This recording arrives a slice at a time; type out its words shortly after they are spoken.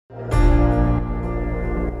Welcome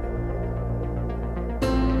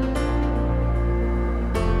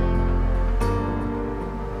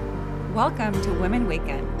to Women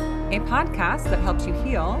Waken, a podcast that helps you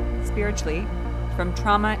heal spiritually from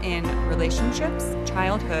trauma in relationships,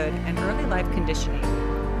 childhood, and early life conditioning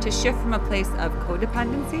to shift from a place of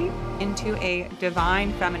codependency into a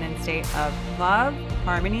divine feminine state of love,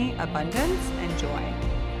 harmony, abundance, and joy.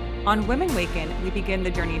 On Women Waken, we begin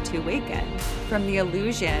the journey to awaken from the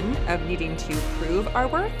illusion of needing to prove our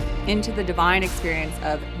worth into the divine experience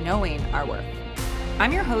of knowing our worth.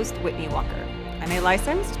 I'm your host, Whitney Walker. I'm a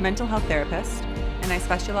licensed mental health therapist, and I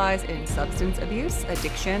specialize in substance abuse,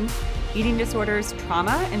 addiction, eating disorders,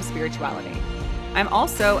 trauma, and spirituality. I'm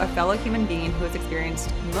also a fellow human being who has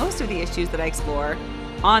experienced most of the issues that I explore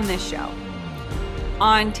on this show.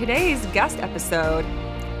 On today's guest episode,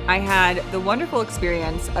 I had the wonderful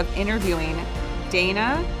experience of interviewing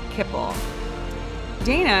Dana Kipple.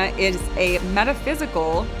 Dana is a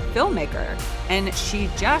metaphysical filmmaker, and she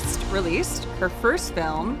just released her first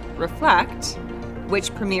film, Reflect, which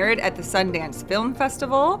premiered at the Sundance Film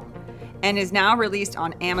Festival and is now released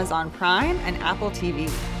on Amazon Prime and Apple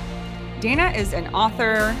TV. Dana is an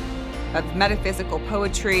author of metaphysical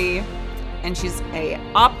poetry, and she's an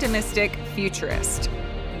optimistic futurist,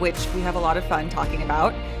 which we have a lot of fun talking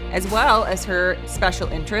about, as well as her special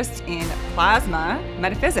interest in plasma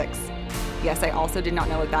metaphysics. Yes, I also did not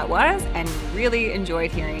know what that was and really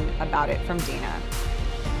enjoyed hearing about it from Dana.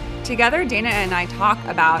 Together, Dana and I talk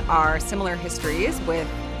about our similar histories with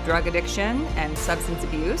drug addiction and substance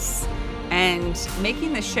abuse and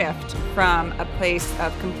making the shift from a place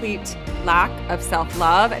of complete lack of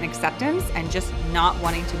self-love and acceptance and just not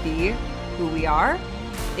wanting to be who we are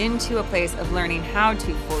into a place of learning how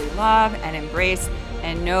to fully love and embrace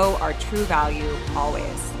and know our true value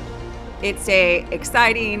always. It's a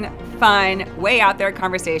exciting, fun, way out there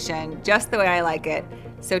conversation, just the way I like it.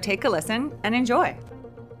 So take a listen and enjoy.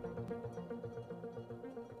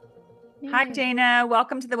 Hi, Dana.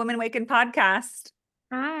 Welcome to the Women Waken podcast.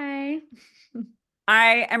 Hi.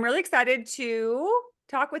 I am really excited to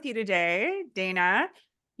talk with you today, Dana.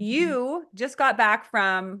 You just got back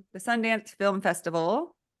from the Sundance Film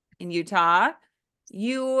Festival in Utah.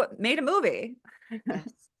 You made a movie, Yes.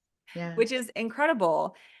 Yeah. which is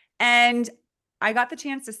incredible. And I got the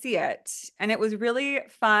chance to see it, and it was really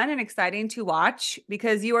fun and exciting to watch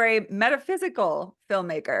because you are a metaphysical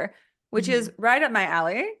filmmaker, which is right up my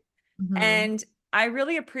alley. And I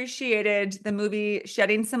really appreciated the movie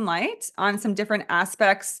shedding some light on some different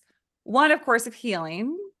aspects. One, of course, of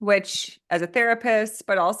healing, which as a therapist,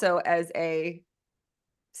 but also as a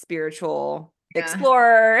spiritual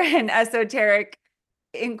explorer and esoteric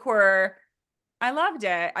inquirer, I loved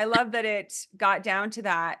it. I love that it got down to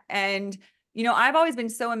that. And, you know, I've always been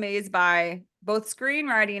so amazed by both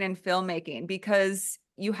screenwriting and filmmaking because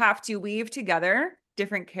you have to weave together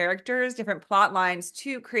different characters, different plot lines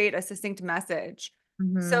to create a succinct message.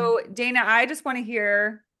 So, Dana, I just want to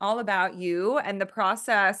hear all about you and the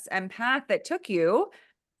process and path that took you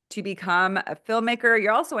to become a filmmaker.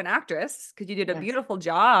 You're also an actress because you did a beautiful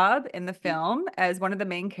job in the film as one of the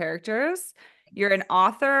main characters. You're an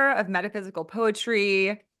author of metaphysical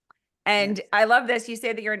poetry. And I love this. You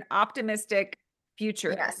say that you're an optimistic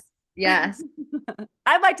futurist. Yes.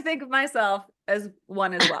 I'd like to think of myself as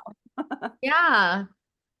one as well. Yeah.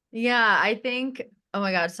 I think, oh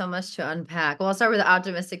my God, so much to unpack. Well, I'll start with the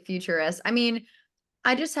optimistic futurist. I mean,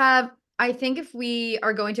 I think if we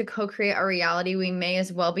are going to co-create our reality, we may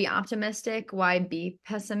as well be optimistic. Why be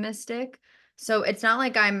pessimistic? So it's not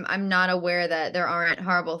like I'm not aware that there aren't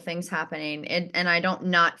horrible things happening and I don't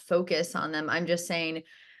not focus on them. I'm just saying,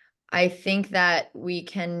 I think that we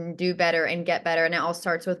can do better and get better. And it all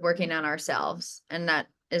starts with working on ourselves. And that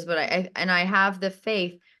is what I have the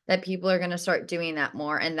faith that people are going to start doing that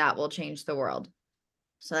more and that will change the world.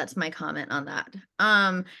 So that's my comment on that.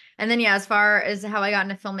 And then, as far as how I got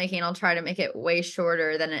into filmmaking, I'll try to make it way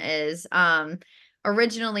shorter than it is.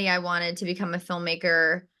 Originally, I wanted to become a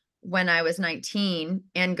filmmaker when I was 19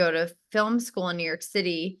 and go to film school in New York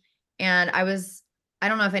City. And I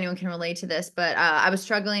don't know if anyone can relate to this, but I was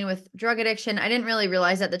struggling with drug addiction. I didn't really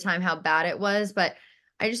realize at the time how bad it was, but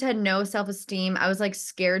I just had no self-esteem. I was like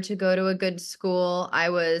scared to go to a good school.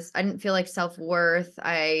 I didn't feel like self-worth.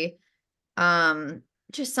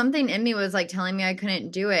 Just something in me was like telling me I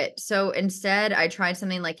couldn't do it. So instead I tried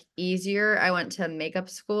something like easier. I went to makeup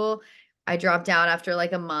school. I dropped out after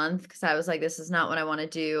like a month because I was like, this is not what I want to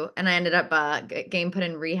do. And I ended up getting put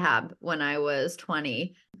in rehab when I was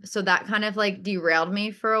 20. So that kind of like derailed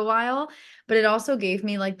me for a while, but it also gave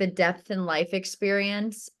me like the depth and life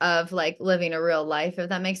experience of like living a real life, if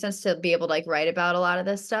that makes sense, to be able to like write about a lot of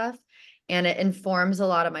this stuff. And it informs a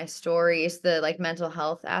lot of my stories, the like mental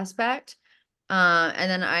health aspect. And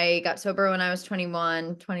then I got sober when I was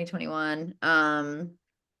 21, 2021.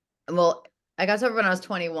 Well, I got sober when I was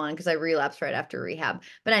 21 because I relapsed right after rehab.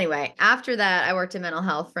 But anyway, after that, I worked in mental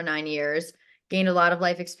health for 9 years, gained a lot of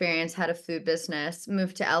life experience, had a food business,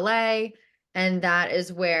 moved to LA. And that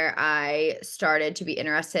is where I started to be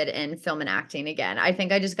interested in film and acting again. I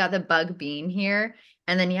think I just got the bug being here.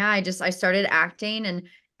 And then, yeah, I started acting, and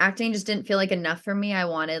acting just didn't feel like enough for me. I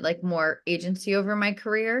wanted like more agency over my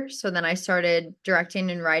career. So then I started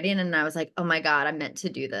directing and writing, and I was like, oh my God, I'm meant to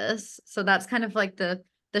do this. So that's kind of like the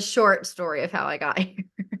short story of how I got here.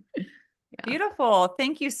 Yeah. Beautiful.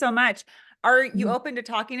 Thank you so much. Are you Mhm. open to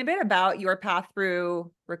talking a bit about your path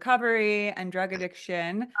through recovery and drug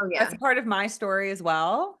addiction? Oh, That's yeah. a part of my story as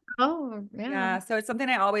well. Oh, yeah. Yeah. So it's something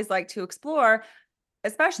I always like to explore,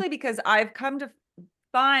 especially because I've come to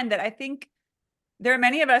find that I think there are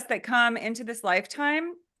many of us that come into this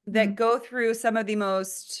lifetime that Mhm. go through some of the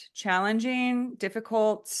most challenging,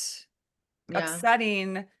 difficult, Yeah.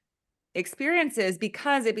 upsetting experiences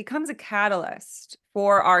because it becomes a catalyst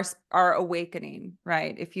for our awakening,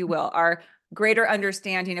 right? If you will, our greater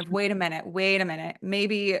understanding of wait a minute,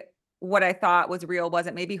 maybe what I thought was real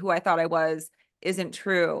wasn't, maybe who I thought I was isn't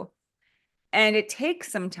true. And it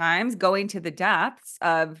takes sometimes going to the depths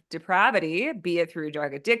of depravity, be it through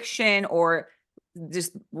drug addiction or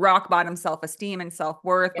just rock bottom self-esteem and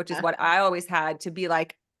self-worth, which is Yeah. what I always had to be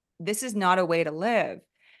like, this is not a way to live.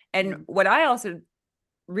 And Mhm. what I also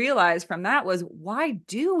realized from that was, why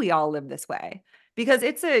do we all live this way? Because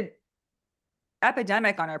it's a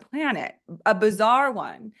epidemic on our planet, a bizarre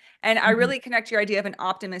one. And I Mhm. really connect your idea of an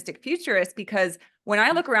optimistic futurist because when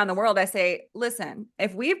I look around the world, I say, listen,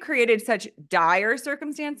 if we've created such dire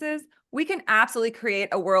circumstances, we can absolutely create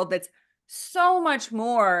a world that's so much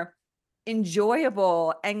more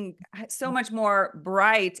enjoyable and so much more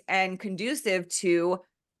bright and conducive to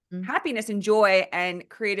Mhm. happiness and joy and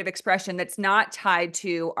creative expression that's not tied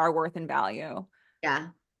to our worth and value. Yeah.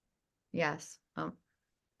 Yes.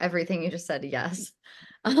 Everything you just said, yes.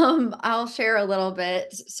 I'll share a little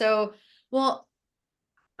bit. So, well,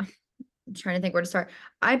 I'm trying to think where to start.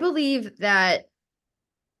 I believe that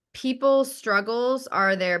people's struggles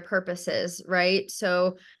are their purposes, right?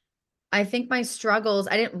 So I think my struggles,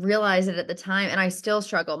 I didn't realize it at the time, and I still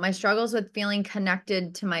struggle. My struggles with feeling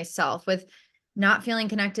connected to myself, with not feeling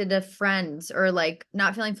connected to friends, or like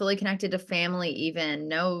not feeling fully connected to family, even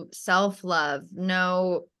no self-love,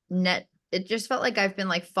 no net. It just felt like I've been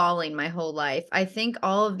like falling my whole life. I think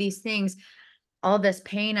all of these things, all this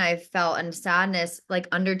pain I've felt and sadness, like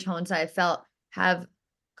undertones I've felt, have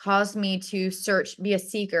caused me to be a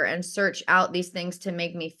seeker and search out these things to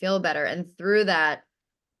make me feel better. And through that,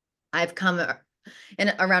 I've come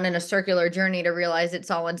around in a circular journey to realize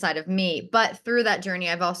it's all inside of me. But through that journey,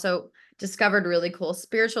 I've also discovered really cool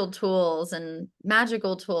spiritual tools and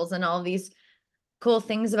magical tools and all these cool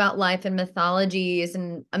things about life and mythologies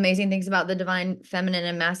and amazing things about the divine feminine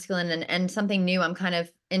and masculine. And something new I'm kind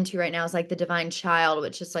of into right now is like the divine child,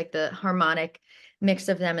 which is like the harmonic mix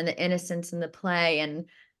of them and the innocence and the play. And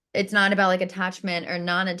it's not about like attachment or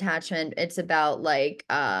non-attachment. It's about like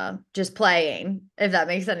just playing, if that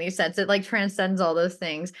makes any sense. It like transcends all those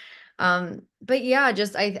things. But yeah,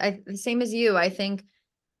 just I same as you. I think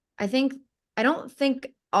I don't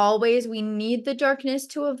think always we need the darkness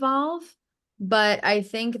to evolve, but I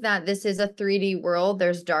think that this is a 3D world.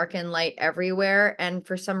 There's dark and light everywhere. And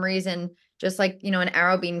for some reason, just like, an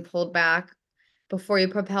arrow being pulled back before you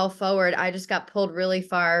propel forward, I just got pulled really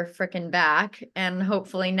far freaking back. And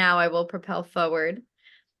hopefully now I will propel forward.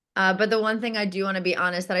 But the one thing I do want to be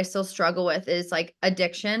honest that I still struggle with is like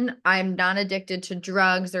addiction. I'm not addicted to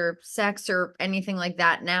drugs or sex or anything like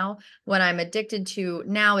that now. What I'm addicted to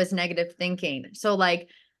now is negative thinking. So like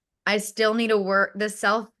I still need to work. The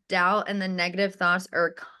self-doubt and the negative thoughts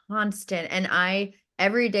are constant, and I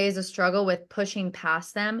every day is a struggle with pushing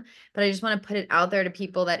past them. But I just want to put it out there to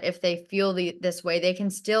people that if they feel this way, they can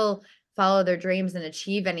still follow their dreams and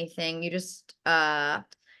achieve anything. You just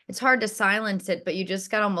it's hard to silence it, but you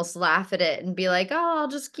just gotta almost laugh at it and be like, oh, I'll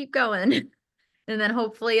just keep going. And then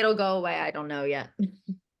hopefully it'll go away. I don't know yet.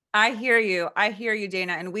 I hear you. I hear you,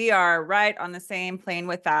 Dana. And we are right on the same plane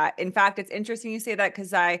with that. In fact, it's interesting you say that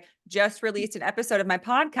because I just released an episode of my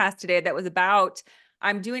podcast today that was about,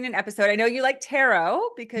 I'm doing an episode. I know you like tarot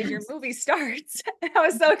because your Yes. movie starts. I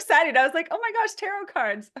was so excited. I was like, oh my gosh, tarot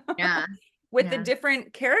cards. Yeah. With the Yeah.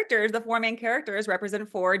 different characters, the four main characters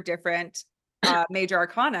represent four different major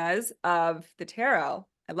arcanas of the tarot.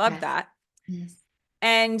 I love Yes. that. Yes.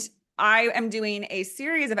 And I am doing a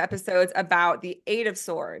series of episodes about the Eight of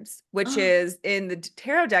Swords, which is in the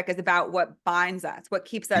tarot deck, is about what binds us, what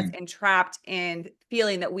keeps us entrapped in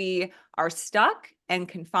feeling that we are stuck and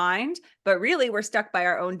confined, but really we're stuck by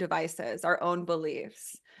our own devices, our own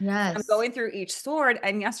beliefs. So I'm Yes. going through each sword,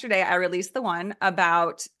 and yesterday I released the one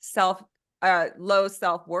about low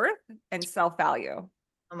self-worth and self-value.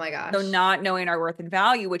 Oh my So gosh. not knowing our worth and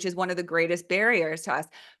value, which is one of the greatest barriers to us.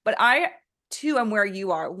 But I too am where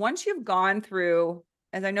you are. Once you've gone through,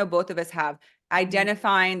 as I know both of us have, Mhm.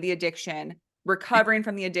 identifying the addiction, recovering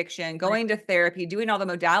from the addiction, going to therapy, doing all the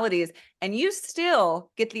modalities, and you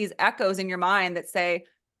still get these echoes in your mind that say,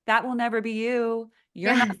 that will never be you.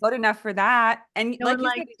 You're not Yes. good enough for that. And No like one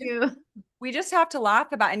you said, likes you. we just have to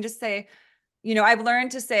laugh about it and just say, I've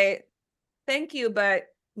learned to say, thank you, but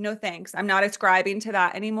no thanks. I'm not ascribing to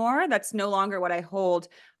that anymore. That's no longer what I hold.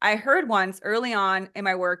 I heard once early on in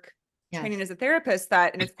my work training Yes. as a therapist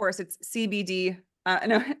that, and of course it's CBD,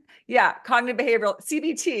 no, yeah, cognitive behavioral,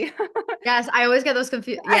 CBT. Yes. I always get those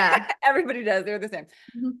confused. Yeah. Everybody does. They're the same.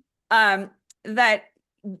 Mhm. That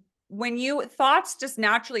when thoughts just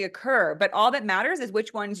naturally occur, but all that matters is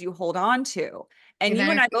which ones you hold on to. And Give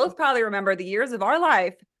you and I energy. both probably remember the years of our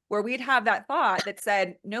life where we'd have that thought that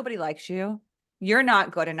said, nobody likes you. You're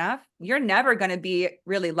not good enough. You're never going to be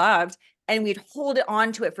really loved. And we'd hold it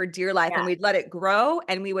on to it for dear life and Yeah. we'd let it grow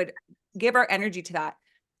and we would give our energy to that.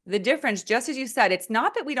 The difference, just as you said, it's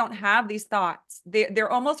not that we don't have these thoughts. They're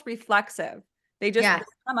almost reflexive. They Yes.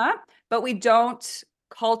 come up, but we don't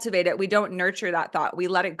cultivate it. We don't nurture that thought. We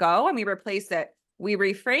let it go and we replace it. We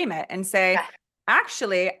reframe it and say, Yeah.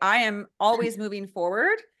 actually, I am always moving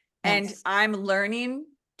forward and Yes. I'm learning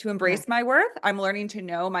to Yes. embrace my worth. I'm learning to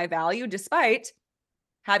know my value despite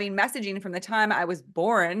having messaging from the time I was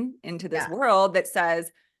born into this Yeah. world that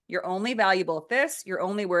says, you're only valuable at this, you're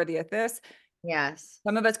only worthy at this. Yes.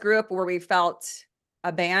 Some of us grew up where we felt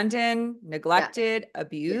abandoned, Yeah. neglected, Yeah.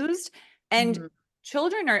 abused, and Mhm.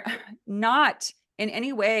 children are not in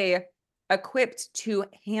any way equipped to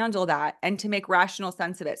handle that and to make rational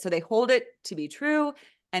sense of it. So they hold it to be true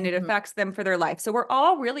and it Mhm. affects them for their life. So we're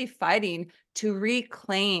all really fighting to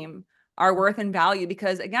reclaim our worth and value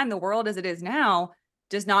because, again, the world as it is now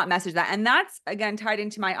does not message that. And that's, again, tied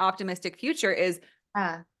into my optimistic future is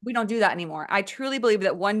Yeah. we don't do that anymore. I truly believe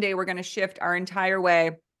that one day we're going to shift our entire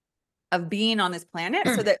way of being on this planet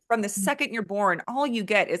so that from the second you're born, all you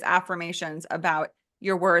get is affirmations about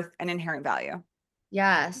your worth and inherent value.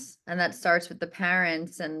 Yes, and that starts with the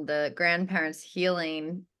parents and the grandparents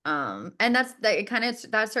healing. And that's that it kind of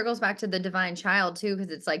that circles back to the divine child too, because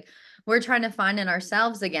it's like we're trying to find in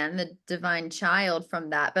ourselves again the divine child from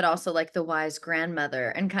that, but also like the wise grandmother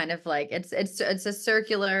and kind of like it's a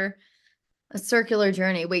circular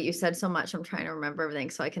journey. Wait, you said so much. I'm trying to remember everything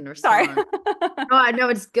so I can Sorry. respond. Oh, I know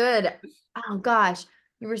it's good. Oh gosh,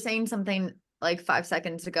 you were saying something like 5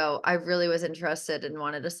 seconds ago. I really was interested and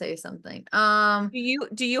wanted to say something.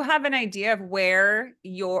 Do you have an idea of where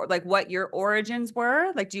what your origins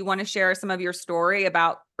were? Like, do you want to share some of your story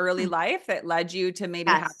about early life that led you to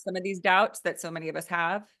maybe have Yes. some of these doubts that so many of us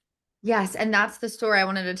have? Yes, and that's the story I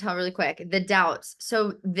wanted to tell really quick. The doubts.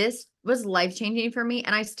 So this was life-changing for me,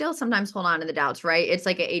 and I still sometimes hold on to the doubts, right? It's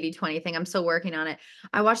like a 80-20 thing. I'm still working on it.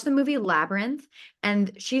 I watched the movie Labyrinth,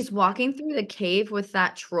 and she's walking through the cave with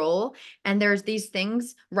that troll, and there's these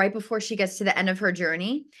things right before she gets to the end of her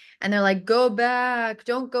journey, and they're like, "Go back,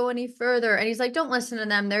 don't go any further." And he's like, "Don't listen to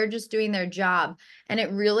them. They're just doing their job." And it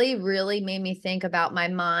really, really made me think about my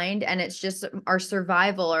mind, and it's just our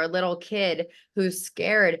survival, our little kid who's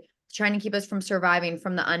scared trying to keep us from surviving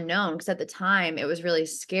from the unknown because at the time it was really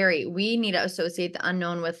scary. We need to associate the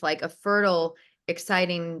unknown with like a fertile,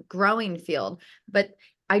 exciting, growing field. But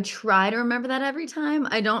I try to remember that every time.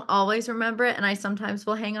 I don't always remember it. And I sometimes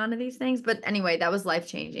will hang on to these things. But anyway, that was life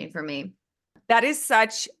changing for me. That is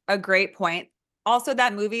such a great point. Also,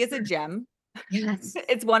 that movie is a gem. Yes.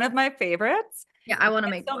 It's one of my favorites. Yeah, I It want to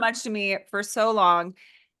meant make so one. much to me for so long.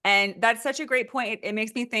 And that's such a great point. It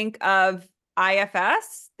makes me think of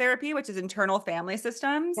IFS therapy, which is internal family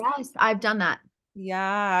systems. Yes, I've done that.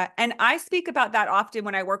 Yeah. And I speak about that often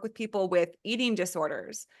when I work with people with eating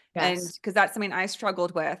disorders. And Yes. because that's something I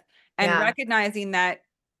struggled with. And Yeah. recognizing that,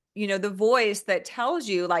 the voice that tells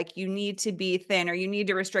you like you need to be thin or you need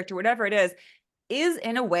to restrict or whatever it is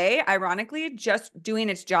in a way, ironically, just doing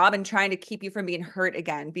its job and trying to keep you from being hurt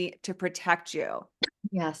again, to protect you.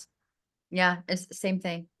 Yes. Yeah. It's the same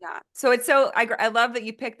thing. Yeah. So I love that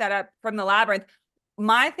you picked that up from the labyrinth.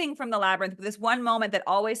 My thing from the labyrinth, this one moment that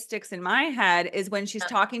always sticks in my head is when she's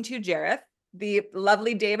talking to Jareth the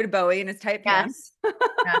lovely David Bowie in his tight pants. Yes.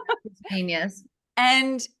 Yeah, it's genius.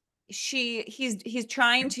 And he's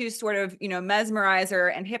trying to sort of, mesmerize her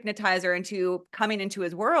and hypnotize her into coming into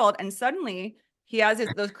his world. And suddenly he has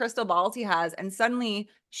those crystal balls he has. And suddenly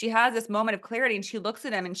she has this moment of clarity and she looks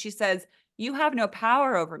at him and she says, "You have no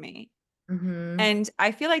power over me." Mm-hmm. And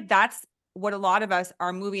I feel like that's what a lot of us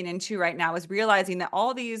are moving into right now, is realizing that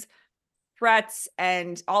all these threats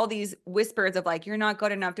and all these whispers of like, you're not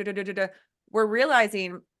good enough, da, da, da, da, da, we're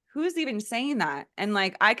realizing who's even saying that. And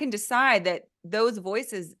like, I can decide that those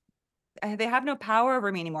voices, they have no power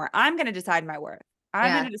over me anymore. I'm going to decide my worth.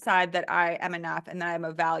 I'm going Yeah. to decide that I am enough and that I'm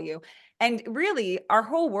of value. And really, our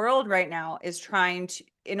whole world right now is trying to,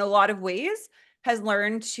 in a lot of ways, has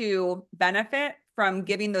learned to benefit from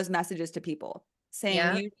giving those messages to people, saying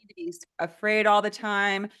Yeah. you need to be afraid all the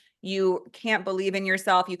time. You can't believe in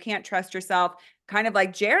yourself. You can't trust yourself. Kind of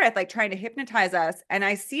like Jareth, like trying to hypnotize us. And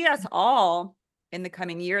I see us all in the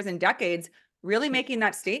coming years and decades really making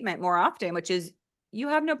that statement more often, which is, you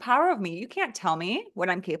have no power of me. You can't tell me what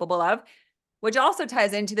I'm capable of, which also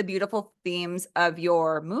ties into the beautiful themes of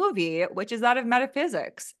your movie, which is that of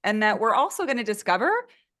metaphysics. And that we're also going to discover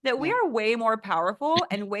that we Yeah. are way more powerful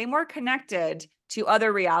and way more connected to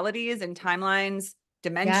other realities and timelines, Yes.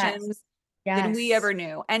 dimensions than we Yes. ever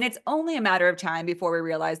knew. And it's only a matter of time before we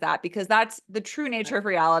realize that, because that's the true nature of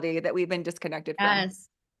reality that we've been disconnected from. Yes.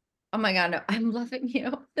 Oh my God, no, I'm loving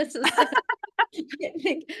you. This is so I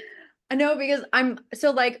think I know because I'm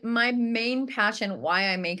so like my main passion why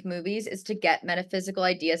I make movies is to get metaphysical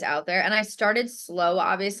ideas out there. And I started slow.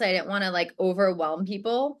 Obviously, I didn't want to like overwhelm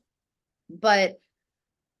people, but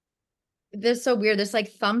this is so weird. This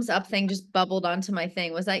like thumbs up thing just bubbled onto my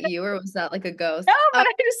thing. Was that you or was that like a No, ghost? but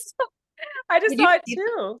Oh, I just did you saw it see that?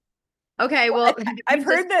 too. Okay, Well, well, I've use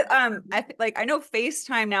this. heard that I know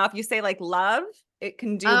FaceTime now, if you say like love, it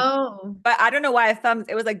can do, Oh, but I don't know why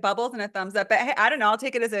it was like bubbles and a thumbs up. But hey, I don't know. I'll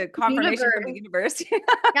take it as a confirmation from the universe. universe.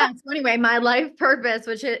 Yeah. So anyway, my life purpose,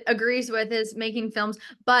 which it agrees with, is making films.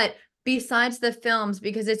 But besides the films,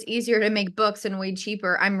 because it's easier to make books and way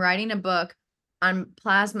cheaper, I'm writing a book on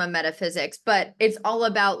plasma metaphysics. But it's all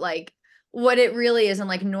about like what it really is in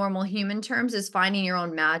like normal human terms is finding your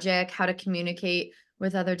own magic, how to communicate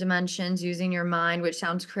with other dimensions using your mind, which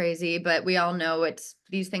sounds crazy, but we all know it's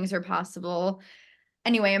these things are possible.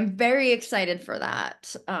 Anyway, I'm very excited for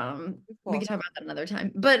that. We Cool. can talk about that another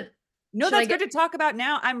time. But No, should I that's get good to talk about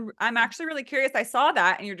now. I'm actually really curious. I saw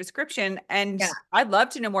that in your description, and yeah. I'd love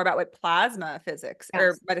to know more about what plasma physics or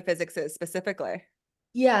Yes. metaphysics is specifically.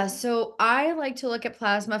 Yeah, so I like to look at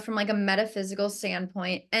plasma from like a metaphysical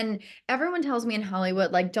standpoint. And everyone tells me in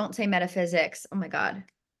Hollywood, like, don't say metaphysics. Oh my God.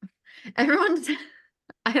 Everyone's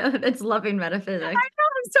it's loving I know. metaphysics.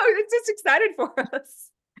 I'm so it's just excited for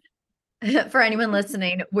us. For anyone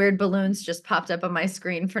listening, weird balloons just popped up on my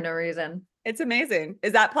screen for no reason. It's amazing.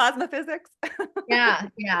 Is that plasma physics? Yeah,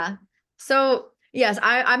 yeah. So yes,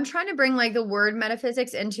 I'm trying to bring like the word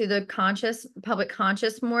metaphysics into the conscious, public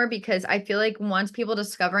conscious more because I feel like once people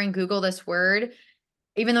discover and Google this word,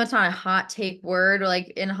 even though it's not a hot take word, or like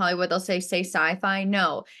in Hollywood, they'll say sci-fi.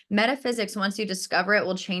 No, metaphysics, once you discover it,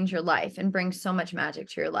 will change your life and bring so much magic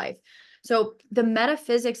to your life. So the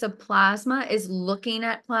metaphysics of plasma is looking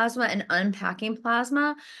at plasma and unpacking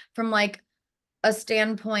plasma from like a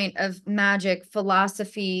standpoint of magic,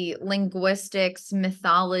 philosophy, linguistics,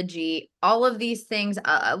 mythology, all of these things,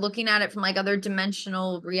 looking at it from like other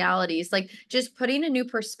dimensional realities, like just putting a new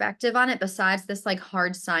perspective on it besides this like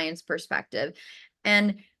hard science perspective.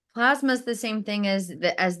 And plasma is the same thing as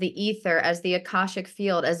the ether, as the Akashic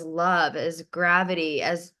field, as love, as gravity,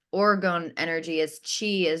 as orgone energy, as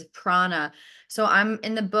chi, as prana. So I'm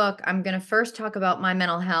in the book, I'm going to first talk about my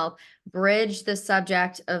mental health, bridge the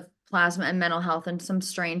subject of plasma and mental health in some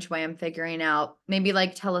strange way I'm figuring out. Maybe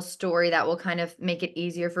like tell a story that will kind of make it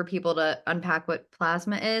easier for people to unpack what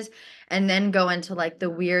plasma is, and then go into like the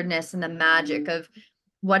weirdness and the magic of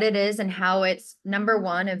what it is and how it's number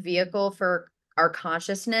one, a vehicle for our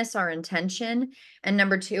consciousness, our intention, and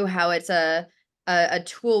number two, how it's a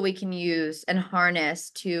tool we can use and harness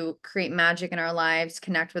to create magic in our lives,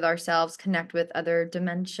 connect with ourselves, connect with other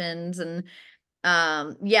dimensions, and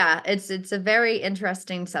yeah, it's a very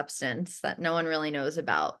interesting substance that no one really knows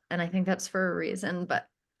about, and I think that's for a reason, but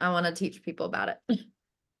I want to teach people about it.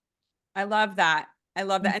 I love that. I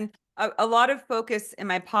love that. And a lot of focus in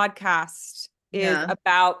my podcast is Yeah.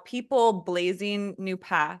 about people blazing new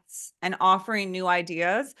paths and offering new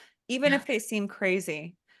ideas, even Yeah. if they seem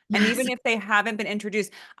crazy and Yes. even if they haven't been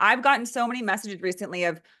introduced. I've gotten so many messages recently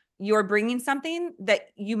of, you're bringing something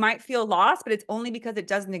that you might feel lost, but it's only because it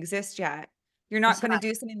doesn't exist yet. You're not going to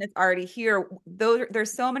do something that's already here. Though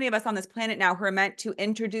there's so many of us on this planet now who are meant to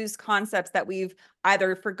introduce concepts that we've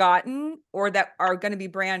either forgotten or that are going to be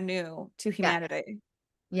brand new to Yeah. humanity.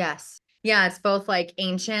 Yes. Yeah, it's both like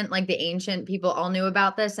ancient, like the ancient people all knew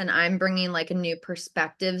about this, and I'm bringing like a new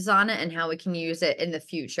perspectives on it and how we can use it in the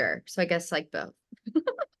future. So I guess like both.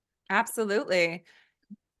 Absolutely.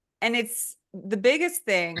 And it's the biggest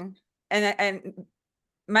thing. And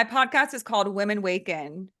my podcast is called Women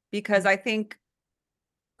Waken because I think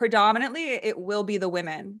predominantly it will be the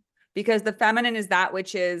women because the feminine is that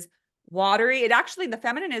which is watery. It actually, the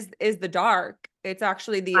feminine is the dark. It's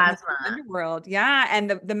actually the Plasma. underworld. Yeah. And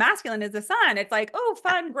the masculine is the sun. It's like, oh,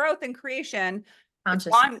 fun, growth and creation. It's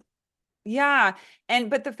Consciousness. fun. Yeah.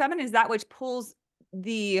 But the feminine is that which pulls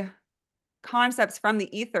the concepts from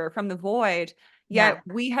the ether, from the void. Yeah. Yet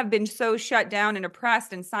we have been so shut down and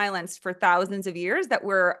oppressed and silenced for thousands of years that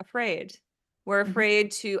we're afraid. We're Mhm.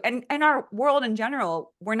 afraid to, and our world in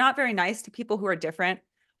general, we're not very nice to people who are different.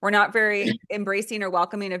 We're not very embracing or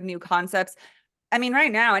welcoming of new concepts. I mean,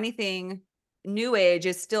 right now, anything new age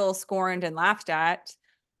is still scorned and laughed at.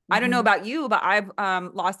 I don't know Mhm. about you, but I've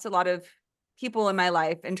lost a lot of people in my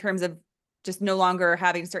life in terms of just no longer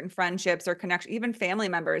having certain friendships or connection, even family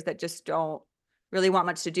members that just don't really want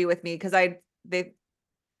much to do with me because they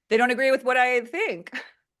don't agree with what I think.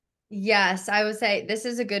 Yes, I would say this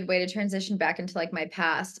is a good way to transition back into like my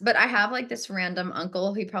past. But I have like this random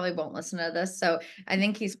uncle. He probably won't listen to this. So I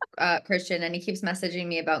think he's Christian and he keeps messaging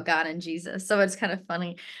me about God and Jesus. So it's kind of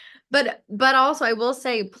funny. But also I will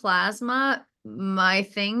say plasma, my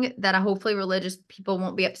thing that hopefully religious people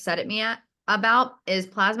won't be upset at me about is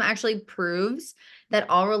plasma actually proves that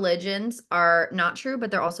all religions are not true, but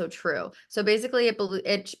they're also true. So basically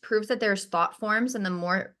it proves that there's thought forms, and the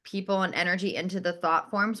more people and energy into the thought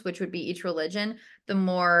forms, which would be each religion, the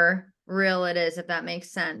more real it is, if that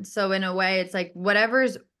makes sense. So in a way, it's like whatever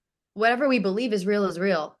we believe is real is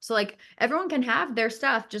real. So like everyone can have their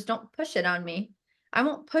stuff, just don't push it on me. I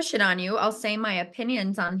won't push it on you. I'll say my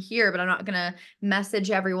opinions on here, but I'm not gonna message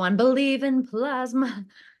everyone believe in plasma.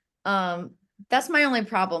 Um, that's my only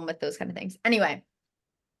problem with those kind of things. Anyway,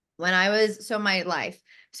 when I was so my life,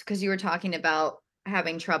 because you were talking about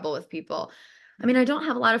having trouble with people. I mean, I don't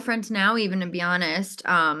have a lot of friends now, even to be honest.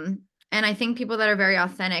 And I think people that are very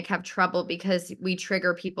authentic have trouble because we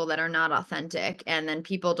trigger people that are not authentic, and then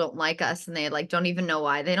people don't like us, and they like don't even know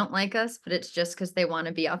why they don't like us, but it's just because they want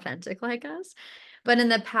to be authentic like us. But in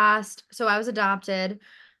the past, so I was adopted.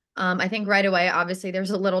 I think right away, obviously,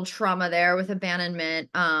 there's a little trauma there with abandonment.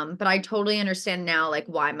 But I totally understand now, like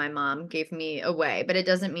why my mom gave me away. But it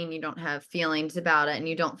doesn't mean you don't have feelings about it and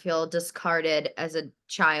you don't feel discarded as a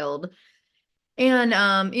child. And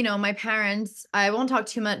my parents, I won't talk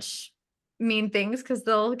too much mean things because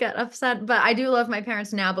they'll get upset. But I do love my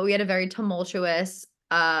parents now. But we had a very tumultuous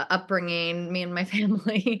upbringing, me and my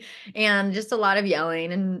family, and just a lot of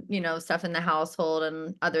yelling and stuff in the household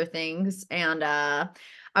and other things. And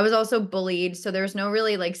I was also bullied, so there was no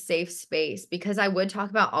really like safe space because I would talk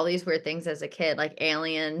about all these weird things as a kid, like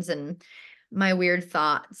aliens and my weird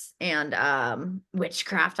thoughts and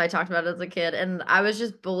witchcraft I talked about as a kid, and I was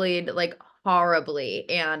just bullied like horribly.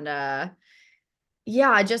 And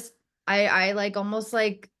yeah, I like almost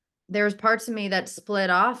like there's parts of me that split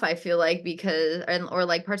off, I feel like, because or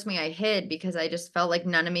like parts of me I hid because I just felt like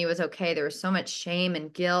none of me was okay. There was so much shame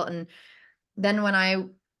and guilt. And then when I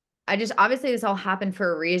just obviously this all happened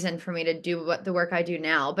for a reason for me to do what the work I do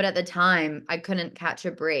now. But at the time, I couldn't catch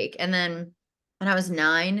a break. And then when I was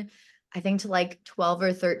 9, I think to like 12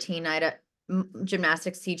 or 13, I had a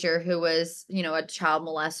gymnastics teacher who was, a child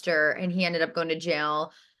molester, and he ended up going to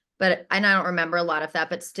jail. And I don't remember a lot of that,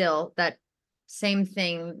 but still that same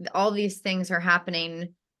thing. All these things are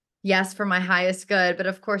happening, yes, for my highest good. But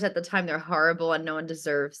of course, at the time, they're horrible and no one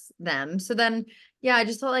deserves them. So then, yeah, I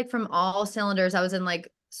just felt like from all cylinders, I was in like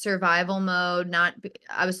survival mode.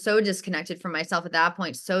 I was so disconnected from myself at that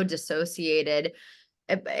point, so dissociated.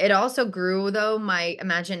 It also grew though my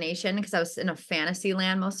imagination because I was in a fantasy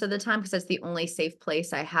land most of the time because that's the only safe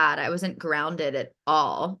place I had. I wasn't grounded at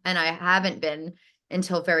all, and I haven't been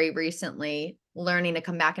until very recently learning to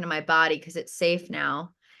come back into my body because it's safe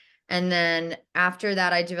now. And then after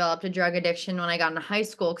that, I developed a drug addiction when I got into high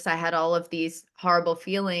school because I had all of these horrible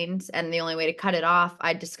feelings. And the only way to cut it off,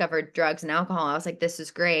 I discovered drugs and alcohol. I was like, this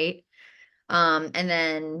is great. And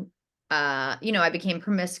then, I became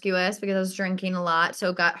promiscuous because I was drinking a lot.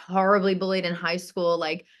 So got horribly bullied in high school.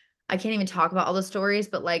 Like, I can't even talk about all the stories,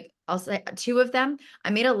 but like, I'll say 2 of them.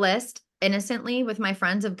 I made a list innocently with my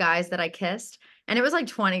friends of guys that I kissed. And it was like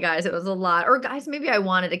 20 guys. It was a lot. Or guys maybe I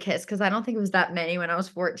wanted to kiss because I don't think it was that many when I was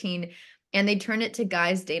 14. and they turned it to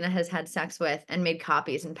guys Dana has had sex with and made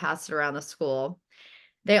copies and passed it around the school.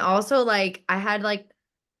 They also like, I had like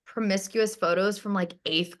promiscuous photos from like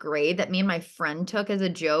 8th grade that me and my friend took as a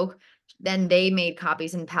joke. Then they made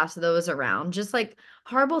copies and passed those around. Just like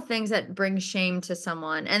horrible things that bring shame to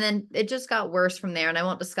someone. And then it just got worse from there. And I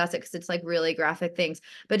won't discuss it because it's like really graphic things,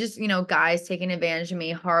 but just, guys taking advantage of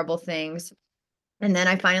me, horrible things. And then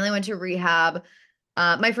I finally went to rehab.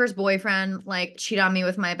 My first boyfriend like cheated on me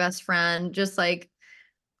with my best friend, just like,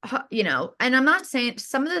 and I'm not saying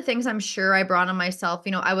some of the things I'm sure I brought on myself,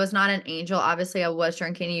 I was not an angel. Obviously, I was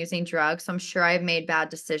drinking and using drugs. So I'm sure I've made bad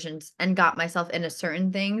decisions and got myself into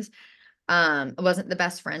certain things. I wasn't the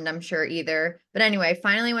best friend, I'm sure either. But anyway,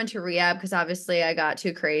 finally went to rehab because obviously I got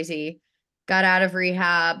too crazy. Got out of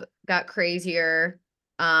rehab, got crazier.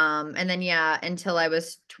 And then yeah, until I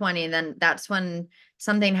was 20, and then that's when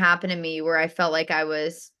something happened to me where I felt like I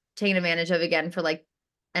was taken advantage of again for like,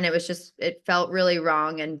 and it felt really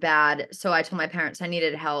wrong and bad. So I told my parents I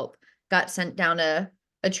needed help. Got sent down to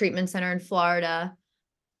a treatment center in Florida.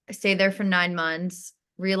 I stayed there for 9 months,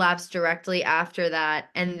 relapsed directly after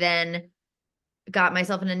that, and then got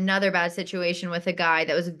myself in another bad situation with a guy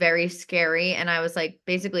that was very scary. And I was like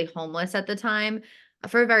basically homeless at the time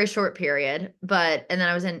for a very short period. And then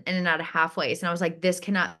I was in and out of halfways. And I was like, this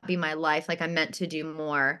cannot be my life. Like I'm meant to do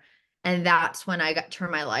more. And that's when I got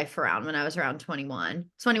turned my life around when I was around 21.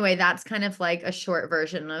 So anyway, that's kind of like a short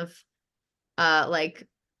version of like,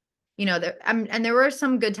 and there were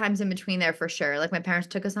some good times in between there for sure. Like my parents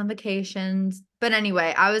took us on vacations. But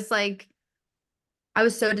anyway, I was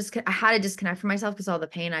so I had to disconnect from myself because all the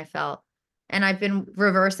pain I felt. And I've been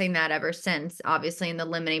reversing that ever since, obviously, in the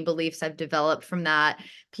limiting beliefs I've developed from that.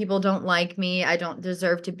 People don't like me. I don't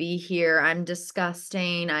deserve to be here. I'm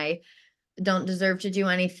disgusting. I don't deserve to do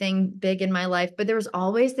anything big in my life. But there was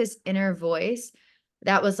always this inner voice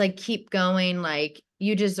that was like, keep going. Like,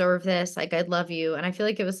 you deserve this. Like, I love you. And I feel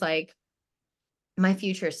like it was like my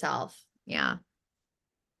future self. Yeah.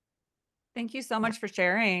 Thank you so Yeah. much for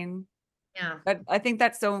sharing. Yeah. But I think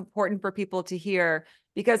that's so important for people to hear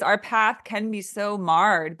because our path can be so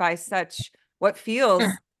marred by such what feels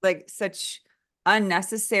like such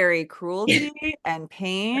unnecessary cruelty and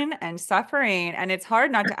pain and suffering. And it's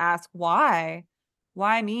hard not to ask why?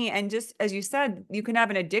 Why me? And just as you said, you can have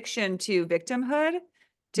an addiction to victimhood,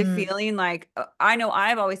 to Mm, feeling like I know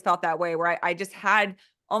I've always felt that way, where I just had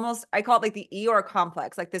almost, I call it like the Eeyore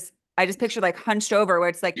complex, like this. I just picture like hunched over where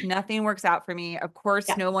it's like nothing works out for me. Of course,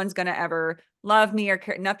 yeah. no one's going to ever love me or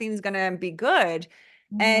care. Nothing's going to be good.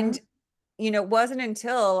 And, Mhm. it wasn't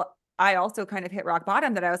until I also kind of hit rock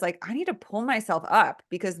bottom that I was like, I need to pull myself up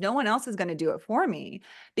because no one else is going to do it for me.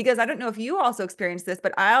 Because I don't know if you also experienced this,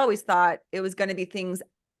 but I always thought it was going to be things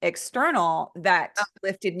external that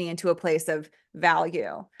lifted me into a place of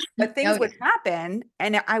value. But Oh, things yeah. would happen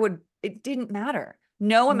and it didn't matter.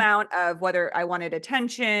 No amount of whether I wanted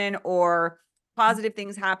attention or positive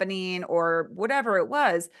things happening or whatever it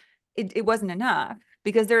was, it wasn't enough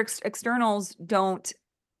because their externals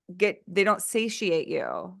they don't satiate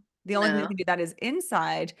you. The only thing that No. can do that is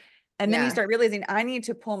inside. And then you Yeah. start realizing I need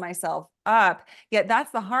to pull myself up. Yet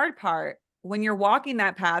that's the hard part when you're walking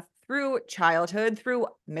that path through childhood, through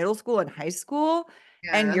middle school and high school,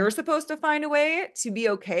 and Yeah. you're supposed to find a way to be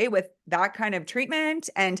okay with that kind of treatment.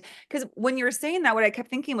 And because when you were saying that, what I kept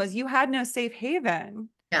thinking was you had no safe haven.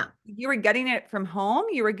 Yeah. You were getting it from home.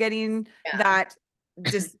 You were getting Yeah. that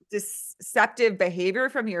deceptive behavior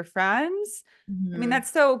from your friends. I mean, Mhm.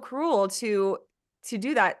 that's so cruel to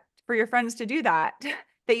do that for your friends to do that,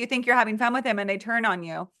 that you think you're having fun with them and they turn on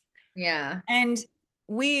you. Yeah. And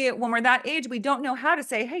when we're that age, we don't know how to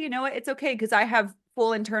say, hey, you know what? It's okay because I have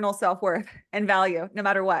full internal self-worth and value no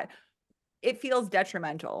matter what. It feels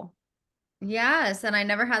detrimental. Yes, and I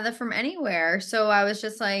never had that from anywhere. So I was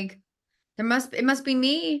just like, it must be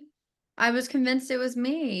me. I was convinced it was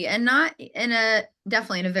me, and not in a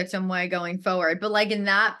definitely in a victim way going forward, but like in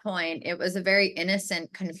that point, it was a very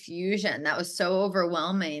innocent confusion that was so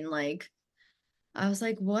overwhelming. Like I was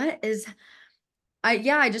like, what is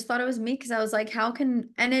I just thought it was me because I was like, how can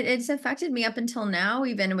and it's affected me up until now,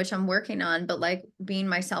 even which I'm working on, but like being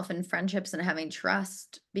myself in friendships and having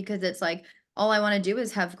trust because it's like all I want to do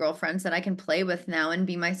is have girlfriends that I can play with now and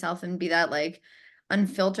be myself and be that like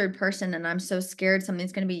unfiltered person. And I'm so scared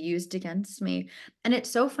something's going to be used against me. And it's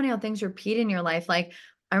so funny how things repeat in your life. Like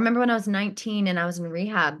I remember when I was 19 and I was in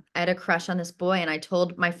rehab, I had a crush on this boy, and I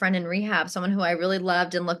told my friend in rehab, someone who I really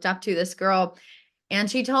loved and looked up to, this girl. And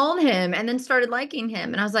she told him and then started liking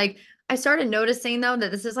him. And I was like, I started noticing though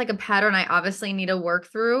that this is like a pattern I obviously need to work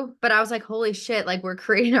through. But I was like, holy shit, like we're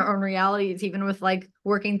creating our own realities, even with like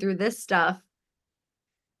working through this stuff.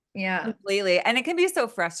 Yeah. Completely. And it can be so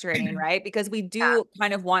frustrating, right? Because we Yeah. do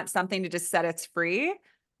kind of want something to just set us free.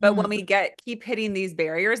 But when Mhm. we keep hitting these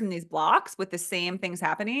barriers and these blocks with the same things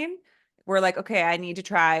happening, we're like, okay, I need to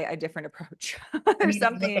try a different approach. I There's need to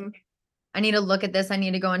look at something, I need to look at this. I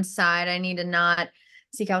need to go inside. I need to not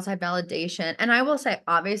seek outside validation. And I will say,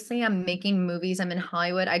 obviously, I'm making movies. I'm in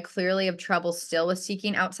Hollywood. I clearly have trouble still with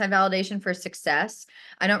seeking outside validation for success.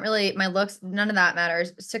 I don't really, my looks, none of that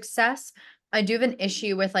matters. Success, I do have an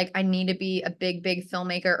issue with like, I need to be a big, big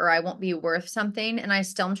filmmaker or I won't be worth something. And I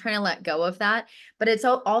still am trying to let go of that. But it's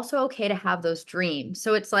also okay to have those dreams.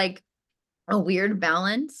 So it's like, a weird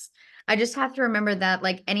balance. I just have to remember that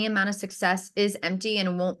like any amount of success is empty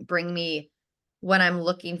and won't bring me what I'm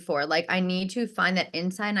looking for. Like I need to find that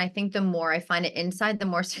inside. And I think the more I find it inside, the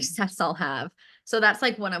more success I'll have. So that's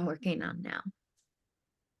like what I'm working on now.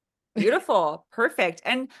 beautiful, perfect.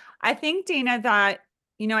 And I think, Dana, that,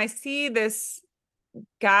 I see this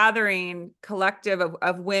gathering collective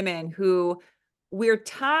of women who we're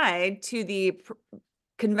tied to the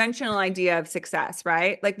conventional idea of success,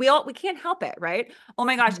 right? Like we can't help it, right? Oh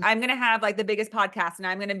my gosh, Mhm. I'm going to have like the biggest podcast and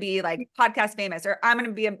I'm going to be like podcast famous or I'm going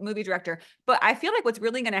to be a movie director. But I feel like what's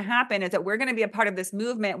really going to happen is that we're going to be a part of this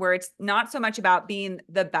movement where it's not so much about being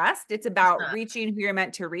the best, it's about reaching who you're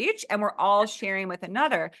meant to reach and we're all sharing with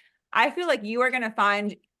another. I feel like you are going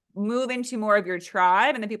to move into more of your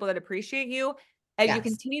tribe and the people that appreciate you as you Yes.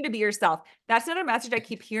 continue to be yourself. That's another message I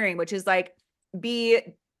keep hearing, which is like be,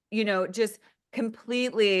 just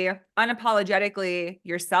completely unapologetically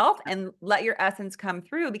yourself and let your essence come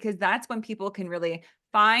through because that's when people can really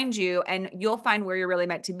find you and you'll find where you're really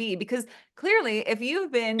meant to be because clearly if you've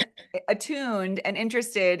been attuned and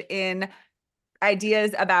interested in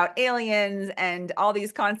ideas about aliens and all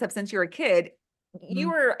these concepts since you were a kid, you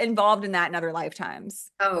Mhm. were involved in that in other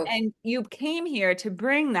lifetimes. Oh, And you came here to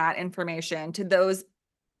bring that information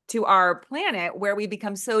to our planet where we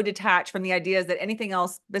become so detached from the ideas that anything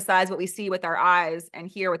else besides what we see with our eyes and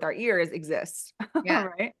hear with our ears exists. yeah.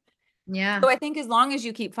 Right? Yeah. So I think as long as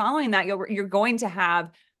you keep following that, you're going to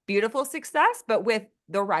have beautiful success, but with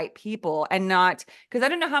the right people and not because I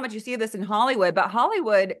don't know how much you see this in Hollywood, but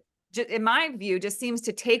Hollywood, in my view, just seems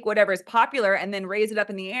to take whatever is popular and then raise it up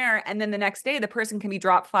in the air. And then the next day, the person can be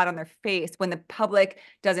dropped flat on their face when the public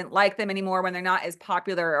doesn't like them anymore, when they're not as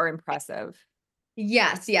popular or impressive.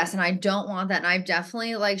 Yes, yes, and I don't want that. And I've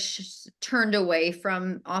definitely like turned away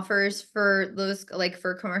from offers for those like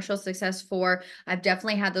for commercial success for I've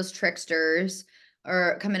definitely had those tricksters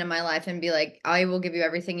or come into my life and be like, I will give you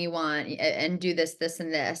everything you want and do this, this,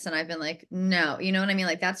 and this. And I've been like, no, you know what I mean?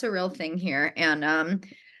 Like that's a real thing here. And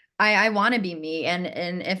I want to be me. And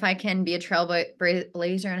if I can be a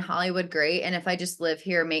trailblazer in Hollywood, great. And if I just live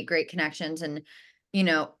here, make great connections and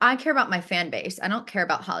I care about my fan base. I don't care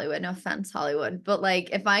about Hollywood. No offense, Hollywood. But like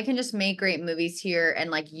if I can just make great movies here and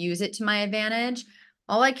like use it to my advantage,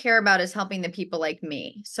 all I care about is helping the people like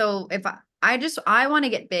me. So if I want to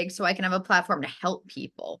get big so I can have a platform to help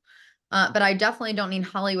people. But I definitely don't need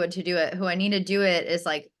Hollywood to do it. Who I need to do it is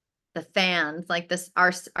like the fans, like this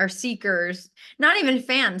our seekers, not even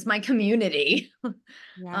fans, my community.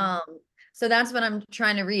 Yeah. um so that's what I'm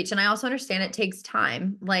trying to reach. And I also understand it takes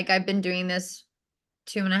time. Like I've been doing this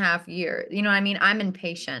 2.5 years. You know what I mean? I'm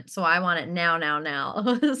impatient, so I want it now, now,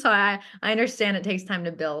 now. So I understand it takes time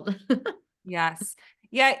to build. Yes.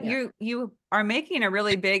 Yeah, Yeah. you are making a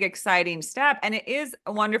really big, exciting step, and it is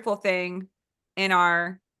a wonderful thing in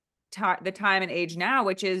our the time and age now,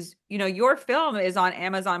 which is, your film is on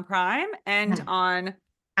Amazon Prime and Yeah. on what's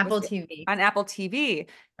Apple it, TV. on Apple TV.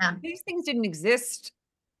 Yeah. These things didn't exist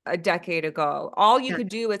a decade ago. All you Yeah. could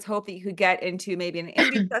do is hope that you could get into maybe an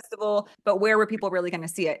indie festival, but where were people really going to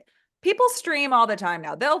see it? People stream all the time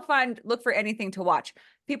now. They'll look for anything to watch.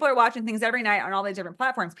 People are watching things every night on all these different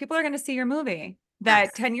platforms. People are going to see your movie that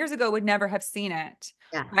Yes. 10 years ago would never have seen it.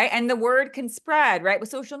 Right. Yes. And the word can spread, right? With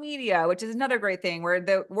social media, which is another great thing where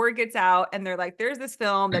the word gets out and they're like, there's this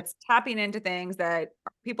film that's tapping into things that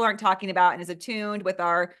people aren't talking about and is attuned with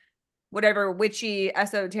our whatever witchy,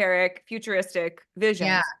 esoteric, futuristic Yeah.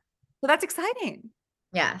 visions. So that's exciting.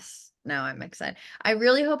 Yes. No, I'm excited. I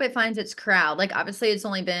really hope it finds its crowd. Like, obviously, it's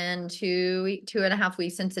only been 2.5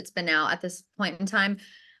 weeks since it's been out at this point in time.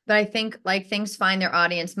 But I think like things find their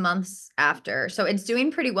audience months after. So it's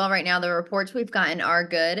doing pretty well right now. The reports we've gotten are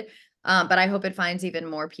good. But I hope it finds even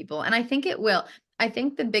more people. And I think it will. I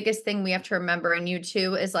think the biggest thing we have to remember, and you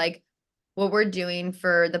too, is like what we're doing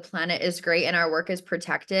for the planet is great and our work is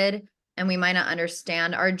protected and we might not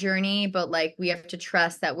understand our journey, but like we have to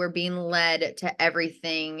trust that we're being led to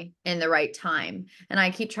everything in the right time. And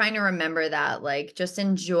I keep trying to remember that, like, just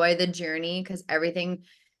enjoy the journey because everything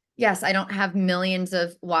yes, I don't have millions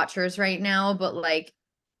of watchers right now, but like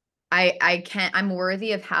I can't, I'm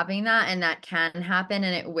worthy of having that, and that can happen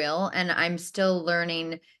and it will. And I'm still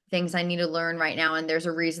learning things I need to learn right now. And there's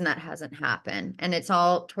a reason that hasn't happened. And it's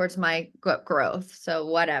all towards my growth. So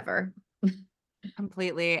whatever.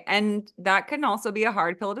 Completely. And that can also be a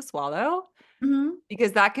hard pill to swallow Mhm.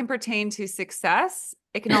 because that can pertain to success.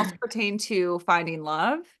 It can also pertain to finding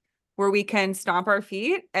love, where we can stomp our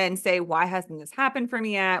feet and say, why hasn't this happened for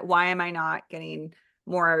me yet? Why am I not getting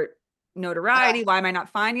more notoriety? Why am I not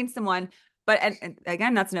finding someone? But and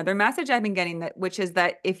again, that's another message I've been getting, that which is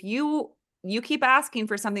that if you keep asking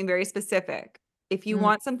for something very specific, if you Mm,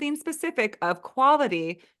 want something specific of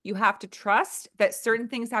quality, you have to trust that certain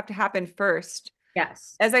things have to happen first.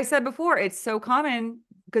 yes. As I said before, it's so common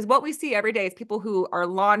because what we see every day is people who are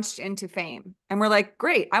launched into fame. And we're like,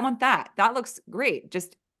 great, I want that. That looks great.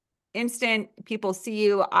 Just instant, people see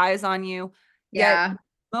you, eyes on you. Yet Yeah.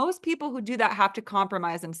 most people who do that have to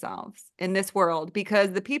compromise themselves in this world,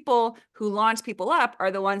 because the people who launch people up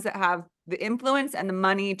are the ones that have the influence and the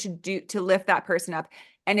money to lift that person up.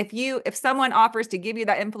 And if someone offers to give you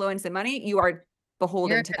that influence and money, you are You're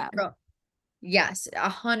beholden in to them. control. Yes,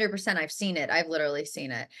 100%. I've seen it. I've literally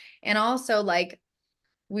seen it. And also, like,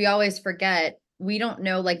 we always forget, we don't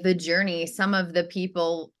know like the journey some of the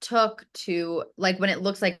people took to, like, when it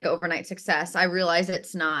looks like overnight success, I realize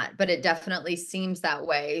it's not, but it definitely seems that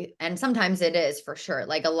way. And sometimes it is, for sure.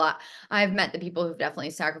 Like a lot, I've met the people who've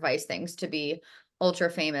definitely sacrificed things to be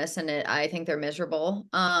ultra famous, and I think they're miserable.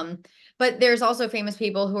 But there's also famous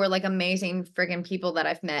people who are like amazing friggin' people that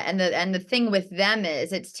I've met. And the thing with them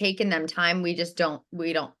is it's taken them time. We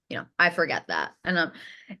don't, I forget that.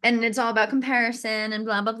 And it's all about comparison and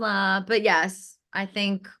blah blah blah. But yes, I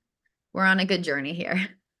think we're on a good journey here.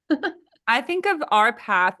 I think of our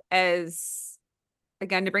path as,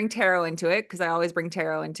 again, to bring tarot into it, because I always bring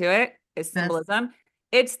tarot into it as Yes. symbolism.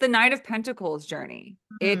 It's the Knight of Pentacles journey.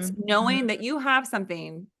 It's Mhm. knowing that you have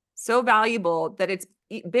something so valuable that it's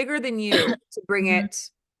bigger than you to bring Mhm. it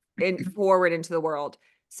in forward into the world.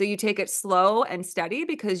 So you take it slow and steady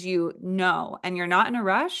because you know, and you're not in a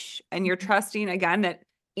rush, and you're trusting again that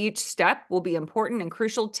each step will be important and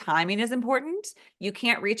crucial. Timing is important. You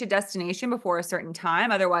can't reach a destination before a certain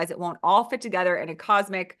time. Otherwise, it won't all fit together in a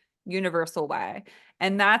cosmic, universal way.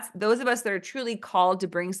 And that's those of us that are truly called to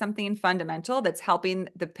bring something fundamental that's helping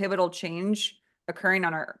the pivotal change occurring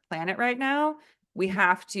on our planet right now. We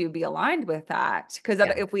have to be aligned with that, because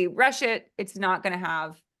Yeah. if we rush it, it's not going to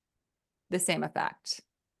have the same effect.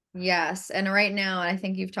 Yes. And right now, and I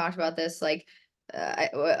think you've talked about this, like,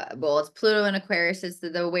 well, it's Pluto and Aquarius. It's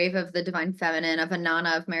the wave of the divine feminine, of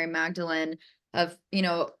Anana, of Mary Magdalene, of,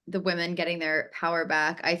 the women getting their power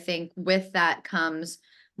back. I think with that comes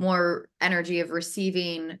more energy of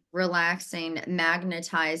receiving, relaxing,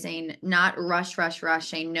 magnetizing, not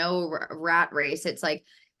rushing, no rat race. It's like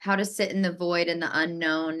how to sit in the void and the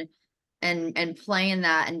unknown, and play in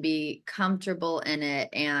that and be comfortable in it,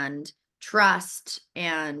 and trust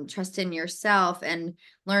in yourself, and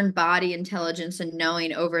learn body intelligence and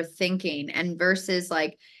knowing, overthinking, and versus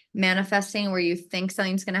like manifesting where you think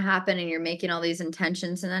something's going to happen and you're making all these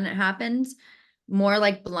intentions and then it happens. More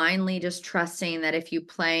like blindly just trusting that if you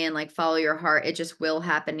play and like follow your heart, it just will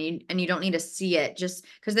happen. And you don't need to see it, just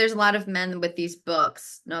because there's a lot of men with these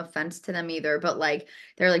books, no offense to them either, but like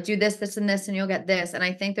they're like, do this and this and you'll get this. And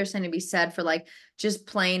I think there's something to be said for like just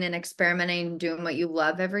playing and experimenting and doing what you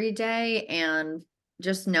love every day, and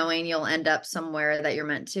just knowing you'll end up somewhere that you're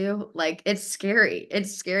meant to. Like, it's scary.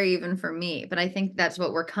 It's scary even for me, but I think that's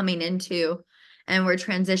what we're coming into, and we're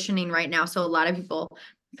transitioning right now. So a lot of people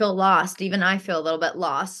feel lost. Even I feel a little bit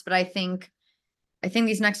lost, but I think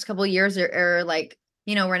these next couple of years are like,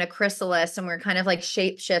 we're in a chrysalis and we're kind of like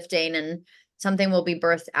shape shifting, and something will be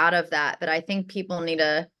birthed out of that. But I think people need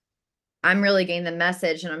to, I'm really getting the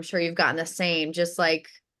message, and I'm sure you've gotten the same, just like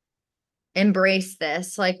embrace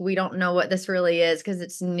this. Like, we don't know what this really is because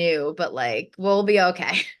it's new, but like, we'll be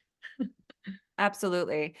okay.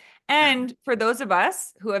 Absolutely. Yeah. And for those of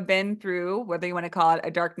us who have been through, whether you want to call it a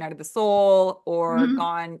dark night of the soul or Mhm.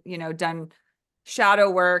 gone, done shadow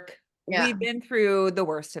work, Yeah. we've been through the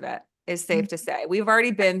worst of it, is safe Mhm. to say. We've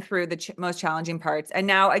already been through the most challenging parts. And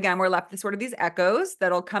now, again, we're left with sort of these echoes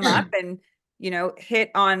that'll come up and,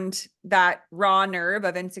 hit on that raw nerve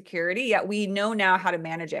of insecurity. Yet we know now how to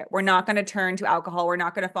manage it. We're not going to turn to alcohol. We're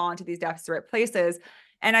not going to fall into these desperate places.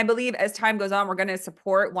 And I believe as time goes on, we're going to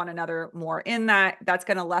support one another more in that. That's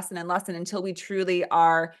going to lessen and lessen until we truly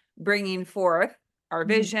are bringing forth our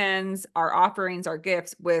visions, our offerings, our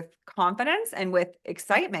gifts with confidence and with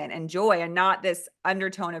excitement and joy, and not this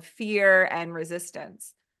undertone of fear and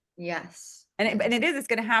resistance. Yes. And it's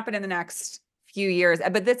going to happen in the next few years.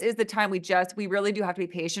 But this is the time we really do have to be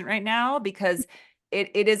patient right now, because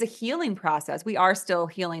it is a healing process. We are still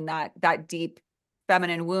healing that deep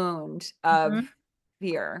feminine wound of Mhm.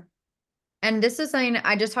 fear. And this is something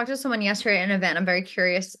I just talked to someone yesterday at an event. I'm very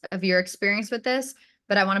curious of your experience with this,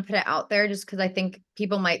 but I want to put it out there just because I think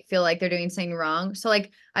people might feel like they're doing something wrong. So,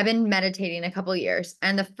 like, I've been meditating a couple years,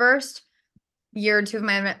 and the first year or two of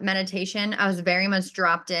my meditation, I was very much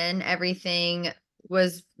dropped in. Everything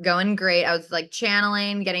was going great. I was like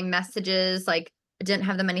channeling, getting messages, like I didn't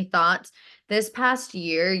have that many thoughts. This past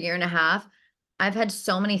year and a half, I've had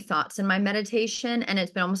so many thoughts in my meditation, and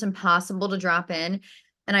it's been almost impossible to drop in.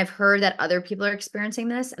 And I've heard that other people are experiencing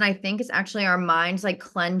this. And I think it's actually our minds like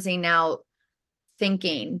cleansing out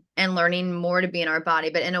thinking and learning more to be in our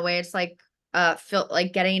body. But in a way, it's like feel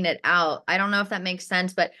like getting it out. I don't know if that makes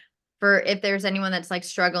sense, but for if there's anyone that's like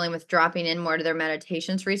struggling with dropping in more to their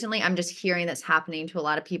meditations recently, I'm just hearing that's happening to a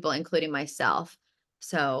lot of people, including myself.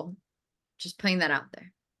 So just putting that out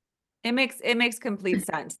there. It makes complete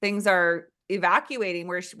sense. Things are evacuating.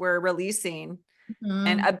 We're releasing.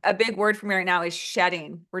 And Mhm. a big word for me right now is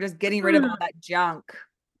shedding. We're just getting rid of all that junk,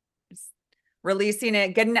 just releasing it,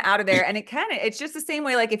 getting it out of there. And it's just the same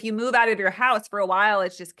way. Like if you move out of your house for a while,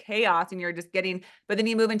 it's just chaos and you're just but then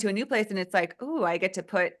you move into a new place and it's like, oh, I get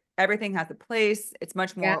to everything has a place. It's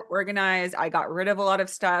much Yeah. more organized. I got rid of a lot of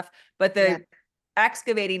stuff, but Yeah. the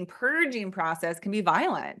excavating, purging process can be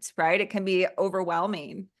violent, right? It can be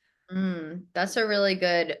overwhelming. That's a really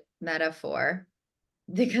good metaphor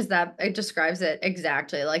because that it describes it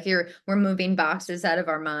exactly. Like we're moving boxes out of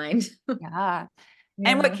our mind. Yeah.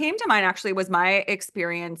 And what Yeah. came to mind actually was my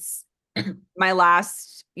experience, my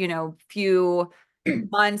last, few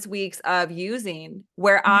months, weeks of using,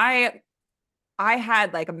 where I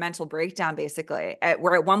had like a mental breakdown basically,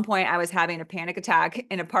 where at one point I was having a panic attack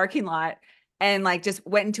in a parking lot and like just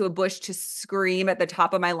went into a bush to scream at the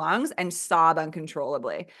top of my lungs and sob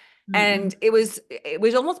uncontrollably. Mm-mm. And it was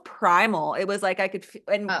almost primal. It was like I could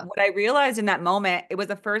and Oh, what I realized in that moment, it was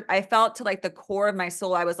the first I felt to like the core of my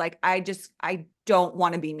soul. I was like, I don't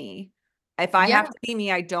want to be me. If I yeah. have to be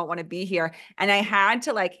me, I don't want to be here. And I had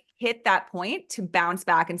to like hit that point to bounce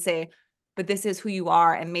back and say, but this is who you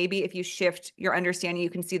are. And maybe if you shift your understanding, you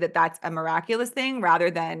can see that that's a miraculous thing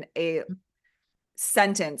rather than a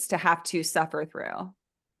sentence to have to suffer through.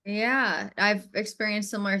 Yeah, I've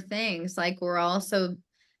experienced similar things. Like we're all so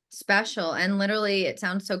special, and literally it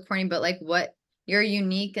sounds so corny, but like what your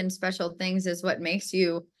unique and special things is what makes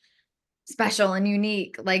you special and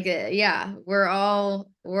unique. Like yeah, we're all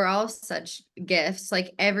such gifts,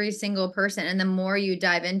 like every single person. And the more you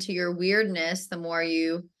dive into your weirdness, the more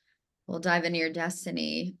you will dive into your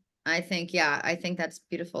destiny. I think yeah, I think that's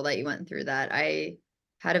beautiful that you went through that.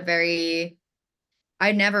 Had a very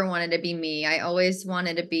I never wanted to be me. I always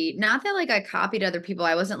wanted to be not that like I copied other people.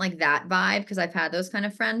 I wasn't like that vibe because I've had those kind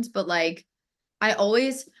of friends, but like I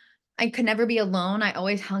always I could never be alone. I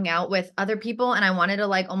always hung out with other people and I wanted to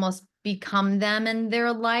like almost become them in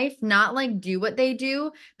their life, not like do what they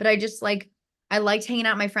do, but I just like I liked hanging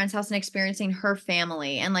out at my friend's house and experiencing her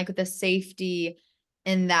family and like the safety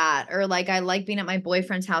in that. Or like I like being at my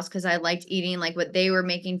boyfriend's house because I liked eating like what they were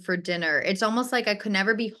making for dinner. It's almost like I could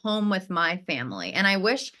never be home with my family. And I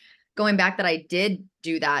wish going back that I did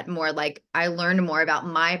do that more. Like I learned more about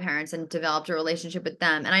my parents and developed a relationship with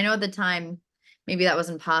them. And I know at the time maybe that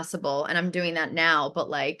wasn't possible and I'm doing that now, but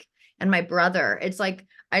like and my brother, it's like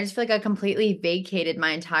I just feel like I completely vacated my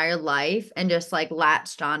entire life and just like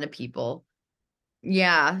latched on to people.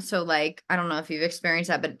 Yeah, so like I don't know if you've experienced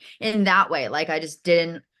that, but in that way, like I just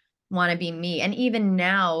didn't want to be me. And even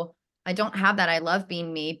now, I don't have that. I love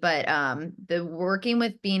being me, but the working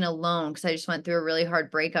with being alone because I just went through a really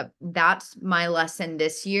hard breakup. That's my lesson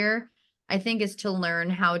this year. I think is to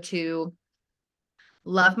learn how to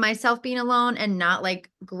love myself being alone and not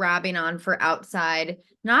like grabbing on for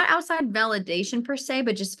not outside validation per se,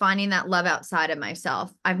 but just finding that love outside of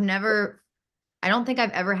myself. I don't think I've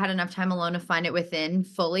ever had enough time alone to find it within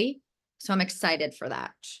fully. So I'm excited for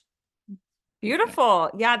that. Yeah. Beautiful.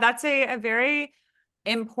 Yeah, that's a very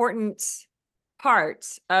important part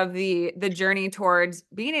of the journey towards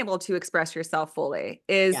being able to express yourself fully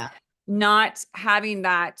is Yeah. not having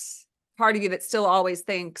that part of you that still always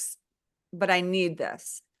thinks, but I need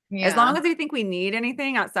this. As long Yeah. as we think we need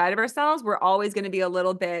anything outside of ourselves, we're always going to be a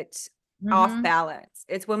little bit off Hmm. balance.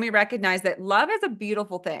 It's when we recognize that love is a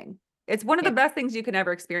beautiful thing. It's one of Yeah. the best things you can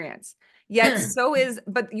ever experience. Yet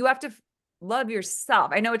but you have to love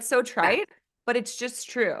yourself. I know it's so Yeah, trite, but it's just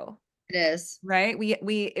true, it is. right?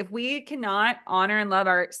 If we cannot honor and love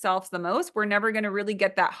ourselves the most, we're never going to really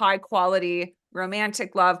get that high quality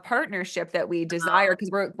romantic love partnership that we desire, because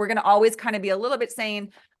we're going to always kind of be a little bit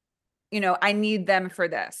saying, I need them for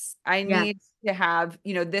this. I Yes. need to have,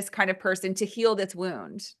 this kind of person to heal this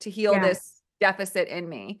wound, to heal Yes. this deficit in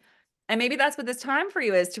me. And maybe that's what this time for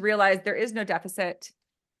you is, to realize there is no deficit.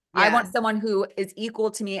 I want Yeah. someone who is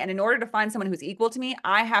equal to me. And in order to find someone who's equal to me,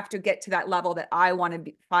 I have to get to that level that I want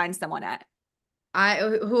to find someone at.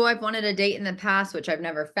 Who I've wanted to date in the past, which I've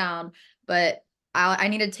never found, but I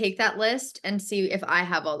need to take that list and see if I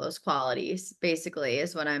have all those qualities, basically,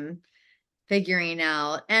 is what I'm figuring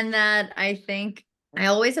out. And that I think I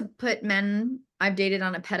always have put men I've dated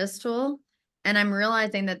on a pedestal. And I'm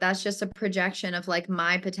realizing that that's just a projection of like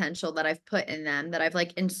my potential that I've put in them, that I've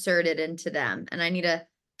like inserted into them. And I need to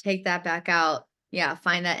take that back out. Yeah.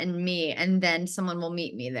 Find that in me. And then someone will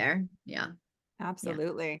meet me there. Yeah. Yeah.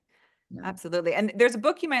 Absolutely. Yeah. Absolutely. And there's a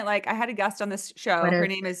book you might like. I had a guest on this show. What Her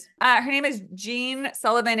name is Jean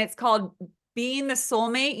Sullivan. It's called Being the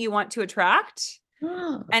Soulmate You Want to Attract. is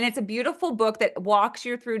And it's a beautiful book that walks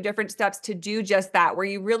you through different steps to do just that, where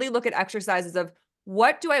you really look at exercises of,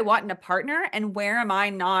 what do I want in a partner and where am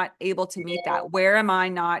I not able to meet that? Where am I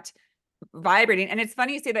not vibrating? And it's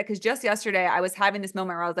funny you say that, because just yesterday I was having this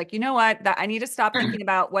moment where I was like, you know what, that I need to stop thinking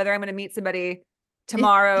about whether I'm going to meet somebody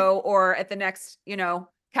tomorrow or at the next,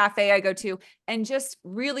 cafe I go to, and just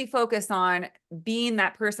really focus on being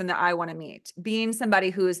that person that I want to meet, being somebody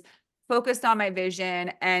who's focused on my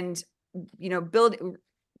vision and,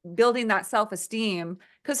 building that self-esteem.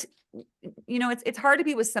 Because it's hard to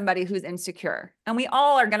be with somebody who's insecure, and we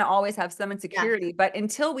all are going to always have some insecurity, but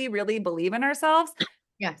until we really believe in ourselves,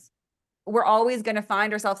 Yes. we're always going to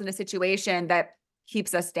find ourselves in a situation that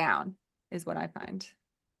keeps us down, is what I find.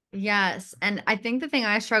 Yes. And I think the thing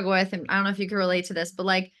I struggle with, and I don't know if you can relate to this, but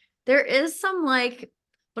like there is some like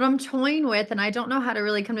what I'm toying with, and I don't know how to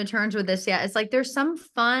really come to terms with this yet. It's like there's some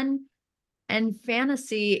fun and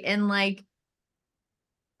fantasy in like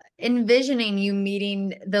envisioning you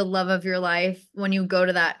meeting the love of your life when you go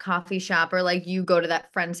to that coffee shop, or like you go to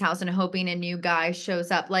that friend's house and hoping a new guy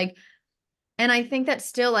shows up. Like, and I think that's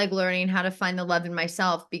still like learning how to find the love in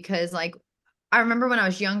myself, because like I remember when I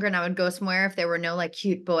was younger and I would go somewhere, if there were no like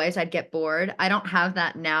cute boys, I'd get bored. I don't have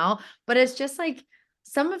that now, but it's just like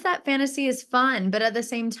some of that fantasy is fun. But at the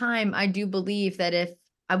same time, I do believe that if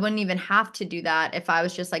I wouldn't even have to do that, if I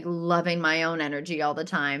was just like loving my own energy all the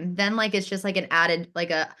time, then like it's just like an added,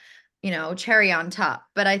 like a, cherry on top.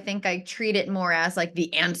 But I think I treat it more as like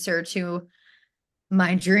the answer to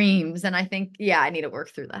my dreams. And I think, yeah, I need to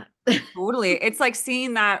work through that. Totally. It's like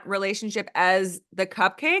seeing that relationship as the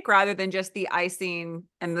cupcake rather than just the icing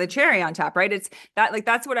and the cherry on top, right? It's that, like,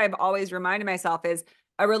 that's what I've always reminded myself is,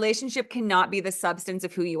 a relationship cannot be the substance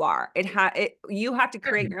of who you are. You have to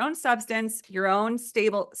create your own substance, your own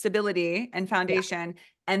stability and Yeah. foundation.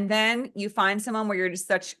 And then you find someone where you're just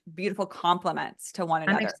such beautiful complements to one I'm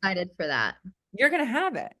another. excited for that. You're going to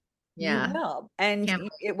have it. You Yeah. will. And Can't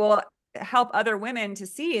it will help other women to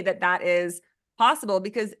see that that is possible,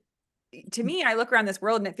 because to me, I look around this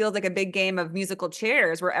world and it feels like a big game of musical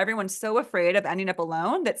chairs where everyone's so afraid of ending up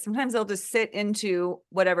alone that sometimes they'll just sit into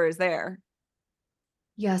whatever is there.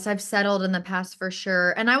 Yes, I've settled in the past for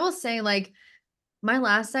sure. And I will say, like, my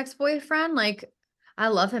last ex-boyfriend, like, I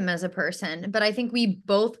love him as a person, but I think we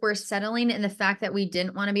both were settling in the fact that we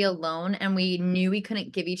didn't want to be alone, and we knew we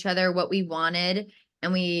couldn't give each other what we wanted,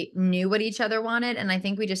 and we knew what each other wanted. And I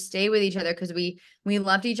think we just stayed with each other because we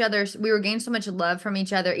loved each other. We were getting so much love from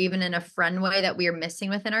each other, even in a friend way, that we were missing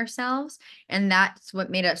within ourselves. And that's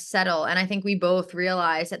what made us settle. And I think we both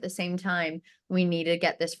realized at the same time we need to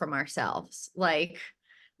get this from ourselves. Like,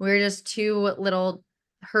 we're just two little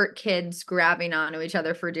hurt kids grabbing onto each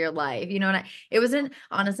other for dear life. It wasn't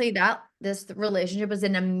honestly that this relationship was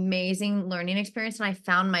an amazing learning experience, and I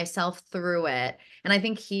found myself through it. And I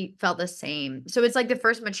think he felt the same. So it's like the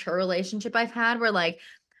first mature relationship I've had where, like,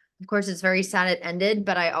 of course it's very sad it ended,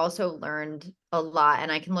 but I also learned a lot,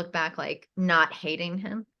 and I can look back like not hating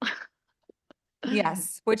him.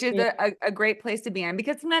 Yes, which is Yeah. a great place to be in,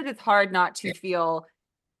 because sometimes it's hard not to feel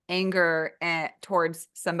anger towards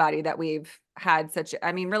somebody that we've had such,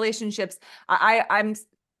 I mean, relationships. I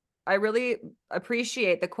really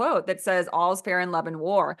appreciate the quote that says all's fair in love and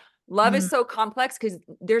war. Love is Mm, so complex because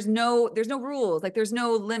there's no rules, like there's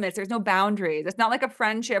no limits, there's no boundaries. It's not like a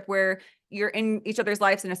friendship where you're in each other's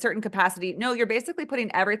lives in a certain capacity. No, you're basically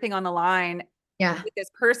putting everything on the line yeah. with this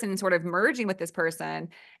person, sort of merging with this person.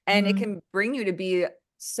 And it Mhm. can bring you to be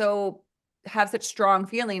so have such strong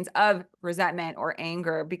feelings of resentment or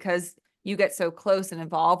anger because you get so close and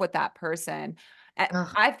involved with that person. Ugh,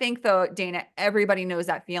 I think though, Dana, everybody knows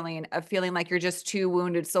that feeling of feeling like you're just two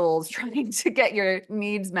wounded souls trying to get your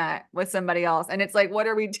needs met with somebody else. And it's like, what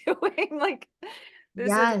are we doing? Like, this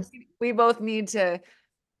is, yes. we both need to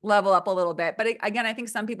level up a little bit. But again, I think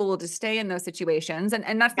some people will just stay in those situations,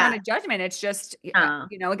 and that's not Yeah. a judgment. It's just, Uh,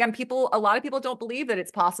 again, a lot of people don't believe that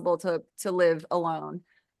it's possible to live alone.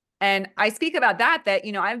 And I speak about that,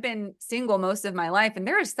 I've been single most of my life, and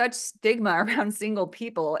there is such stigma around single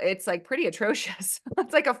people. It's like pretty atrocious.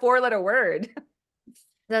 It's like a 4-letter word.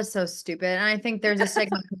 that's so stupid. And I think there's a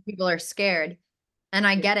stigma because people are scared. And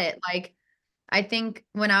I get it. Like, I think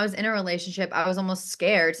when I was in a relationship, I was almost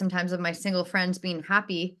scared sometimes of my single friends being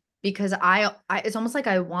happy because it's almost like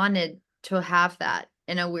I wanted to have that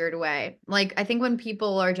in a weird way. Like, I think when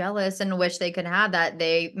people are jealous and wish they could have that,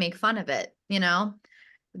 they make fun of it, you know?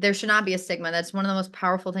 There should not be a stigma. That's one of the most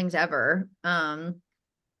powerful things ever.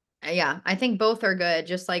 Yeah, I think both are good.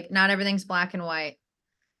 Just like not everything's black and white.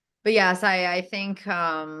 But yes, I think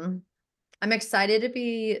I'm excited to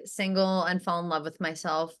be single and fall in love with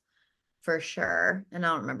myself for sure. And I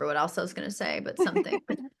don't remember what else I was gonna say, but something.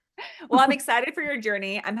 Well, I'm excited for your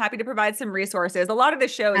journey. I'm happy to provide some resources. A lot of the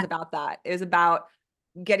show is about that, is about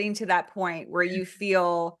getting to that point where you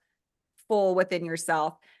feel full within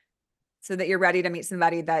yourself, so that you're ready to meet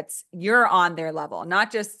somebody that's you're on their level,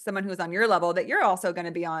 not just someone who's on your level, that you're also going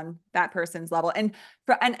to be on that person's level. And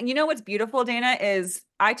you know what's beautiful, Dana, is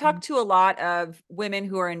I talk to a lot of women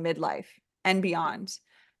who are in midlife and beyond,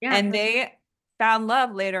 Yeah. and they found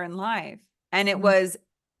love later in life, and it Mhm. was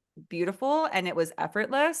beautiful, and it was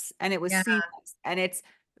effortless, and it was Yeah. seamless, and it's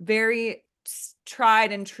very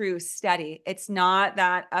tried and true, steady. It's not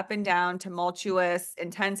that up and down tumultuous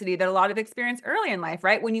intensity that a lot of experience early in life,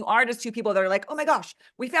 right? When you are just two people that are like, oh my gosh,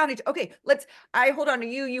 we found each, okay, I hold on to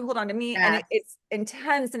you, you hold on to me. And Yes. it's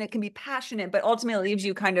intense, and it can be passionate, but ultimately leaves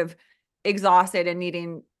you kind of exhausted and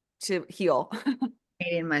needing to heal.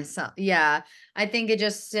 Hating myself. Yeah. I think it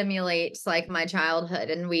just stimulates like my childhood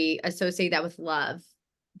and we associate that with love.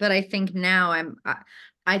 But I think now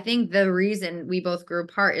I think the reason we both grew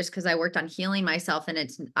apart is because I worked on healing myself and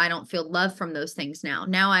I don't feel love from those things now.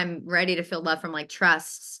 Now I'm ready to feel love from like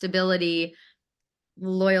trust, stability,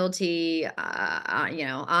 loyalty,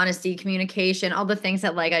 honesty, communication, all the things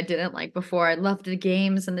that like I didn't like before. I loved the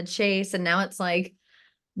games and the chase. And now it's like,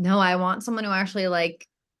 no, I want someone who actually like,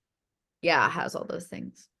 yeah, has all those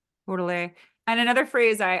things. Totally. And another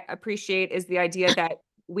phrase I appreciate is the idea that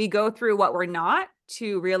we go through what we're not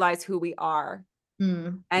to realize who we are.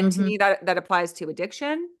 Mm, And to mhm, me, that applies to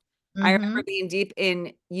addiction. I remember mhm, being deep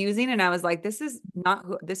in using, and I was like, this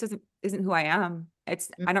isn't who I am. I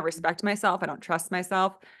don't mhm. respect myself. I don't trust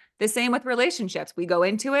myself. The same with relationships. We go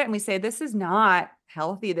into it and we say, this is not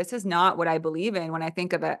healthy. This is not what I believe in when I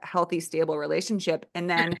think of a healthy, stable relationship. And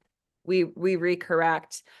then we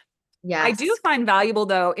recorrect. I do Yes. find valuable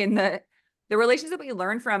though in the relations that we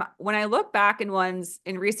learn from. When I look back in ones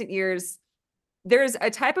in recent years, there's a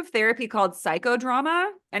type of therapy called psychodrama,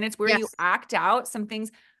 and it's where you Yes. act out some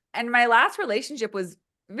things. And my last relationship was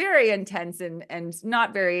very intense, and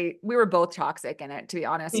not very, we were both toxic in it, to be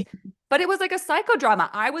honest. But it was like a psychodrama.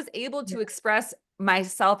 I was able Yeah. to express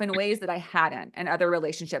myself in ways that I hadn't in other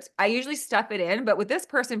relationships. I usually stuff it in, but with this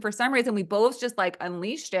person, for some reason, we both just like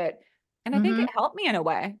unleashed it. And I think Mhm. it helped me in a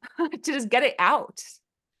way to just get it out.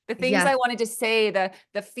 The things Yes. I wanted to say,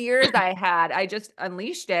 the fears I had, I just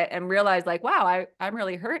unleashed it and realized like, wow, I'm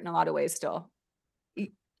really hurt in a lot of ways still. Y-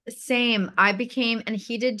 Same. I became, and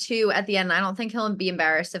he did too at the end. I don't think he'll be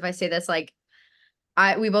embarrassed if I say this. Like,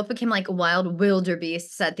 we both became like wild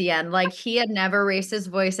wildebeests at the end. Like he had never raised his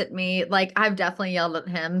voice at me. Like I've definitely yelled at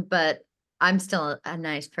him, but I'm still a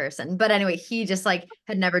nice person. But anyway, he just like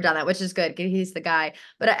had never done that, which is good 'cause he's the guy.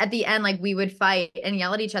 But at the end, like we would fight and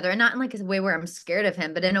yell at each other, and not in like a way where I'm scared of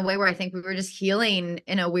him, but in a way where I think we were just healing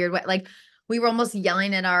in a weird way. Like we were almost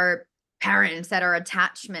yelling at our parents, at our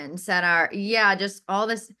attachments, at our yeah, just all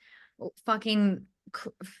this fucking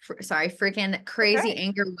sorry, freaking crazy Okay.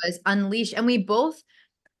 anger was unleashed. And we both,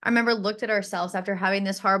 I remember, looked at ourselves after having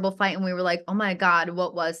this horrible fight and we were like, oh my God,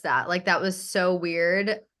 what was that? Like, that was so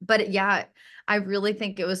weird. But yeah, I really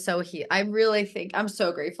think it was I really think I'm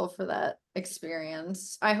so grateful for that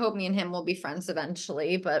experience. I hope me and him will be friends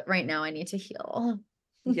eventually, but right now I need to heal.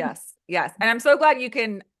 Yes. Yes. And I'm so glad you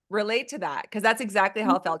can relate to that, because that's exactly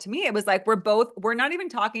how it felt to me. It was like we're not even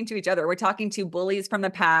talking to each other. We're talking to bullies from the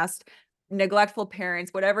past, neglectful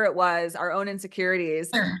parents, whatever it was, our own insecurities.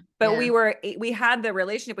 But Yeah. we had the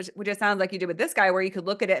relationship, which just sounds like you did with this guy, where you could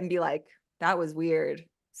look at it and be like, that was weird.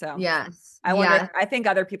 So Yes. I Yeah. think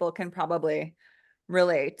other people can probably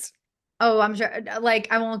relate. Oh, I'm sure. Like,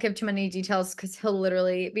 I won't give too many details because he'll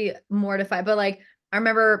literally be mortified. But like, I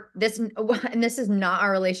remember this, and this is not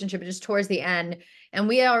our relationship, just towards the end. And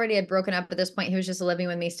we already had broken up at this point. He was just living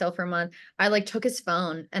with me still for a month. I like took his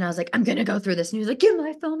phone and I was like, I'm gonna go through this. And he was like, give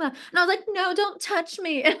my phone back. And I was like, no, don't touch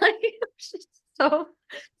me. And like, it was just so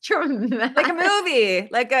dramatic. Like a movie,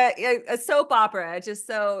 like a soap opera. Just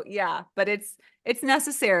so, yeah, but it's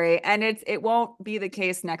necessary, and it won't be the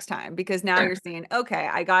case next time, because now you're seeing, okay,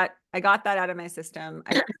 I got that out of my system.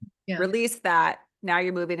 I Yeah. released that. Now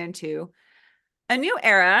you're moving into a new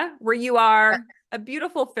era where you are a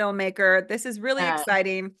beautiful filmmaker. This is really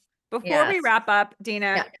exciting. Before we Yes. wrap up,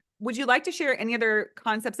 Dana, Yeah. would you like to share any other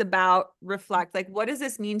concepts about Reflect? Like, what does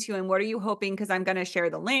this mean to you, and what are you hoping? Because I'm going to share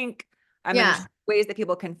the link. I'm going to Yeah. share ways that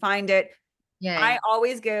people can find it. Yeah. I Yeah.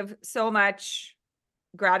 always give so much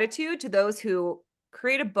gratitude to those who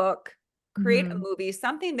create a book, create a Mhm. movie,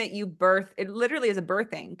 something that you birth. It literally is a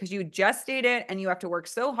birthing, because you gestate it and you have to work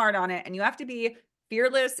so hard on it, and you have to be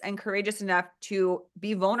fearless and courageous enough to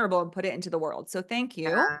be vulnerable and put it into the world. So thank you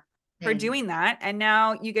Yeah. for Thanks. doing that. And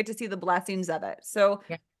now you get to see the blessings of it. So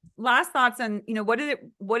Yeah. last thoughts on, what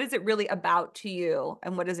is it really about to you,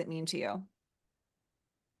 and what does it mean to you?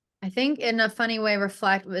 I think in a funny way,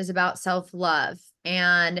 Reflect was about self-love,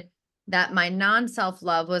 and that my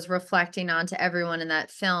non-self-love was reflecting onto everyone in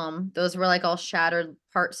that film. Those were like all shattered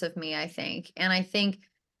parts of me, I think. And I think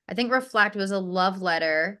Reflect was a love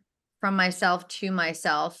letter from myself to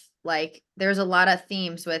myself. Like there's a lot of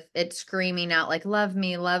themes with it screaming out like love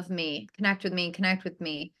me, connect with me, connect with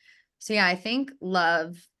me. So yeah, I think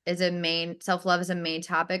self-love is a main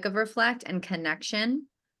topic of Reflect, and connection.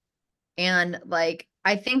 And like,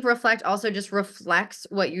 I think Reflect also just reflects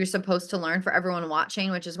what you're supposed to learn for everyone watching,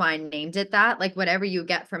 which is why I named it that. Like, whatever you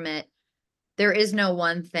get from it, there is no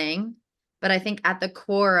one thing. But I think at the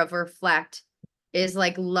core of Reflect is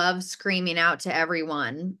like love screaming out to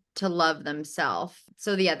everyone to love themselves.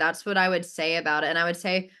 So, yeah, that's what I would say about it. And I would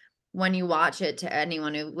say when you watch it, to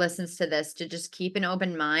anyone who listens to this, to just keep an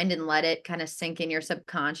open mind and let it kind of sink in your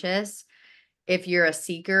subconscious. If you're a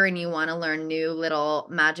seeker and you want to learn new little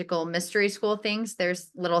magical mystery school things,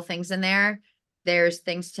 there's little things in there. There's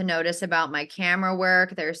things to notice about my camera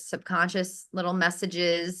work. There's subconscious little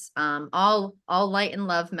messages, all light and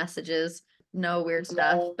love messages, no weird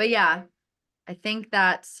stuff. But yeah, I think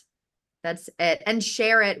that's it. And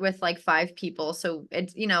share it with like 5 people. So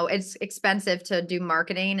it's expensive to do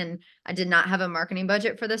marketing, and I did not have a marketing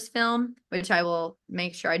budget for this film, which I will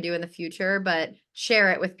make sure I do in the future, but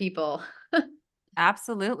share it with people.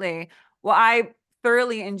 Absolutely. Well, I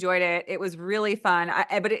thoroughly enjoyed it. It was really fun.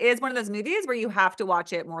 But it is one of those movies where you have to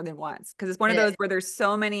watch it more than once, because it's one of It those where there's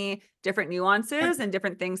so many different nuances and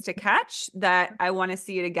different things to catch that I want to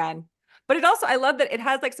see it again. But I love that it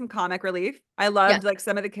has like some comic relief. I yeah, loved like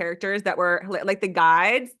some of the characters that were like the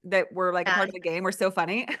guides that were like a yeah, part of the game were so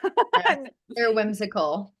funny. yeah. And They're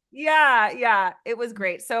whimsical. yeah, it was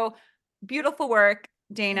great. So beautiful work,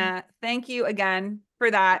 Yeah. Dana. Thank you again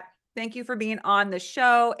for that. Thank you for being on the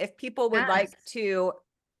show. If people would Yes. like to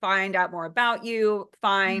find out more about you,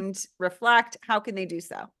 reflect, how can they do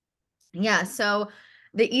so? Yeah. So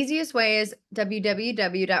the easiest way is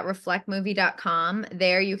www.reflectmovie.com.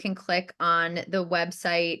 There you can click on the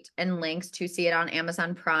website and links to see it on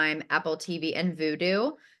Amazon Prime, Apple TV, and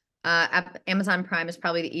Vudu. Amazon Prime is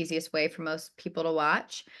probably the easiest way for most people to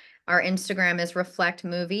watch. Our Instagram is Reflect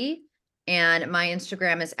Movie, and my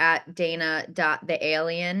Instagram is at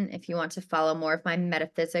dana.thealien if you want to follow more of my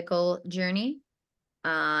metaphysical journey.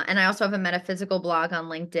 And I also have a metaphysical blog on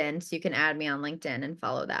LinkedIn, so you can add me on LinkedIn and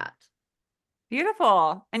follow that.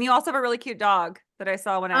 Beautiful. And you also have a really cute dog that I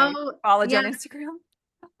saw when I Oh, followed you yeah. on Instagram.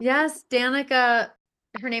 Yes, Danica.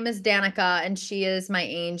 Her name is Danica, and she is my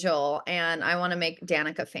angel. And I want to make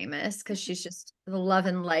Danica famous because she's just the love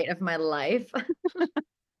and light of my life.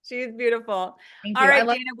 She's beautiful. Thank All you. I right,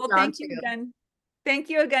 love Dana. Well, your dog thank you too. again. Thank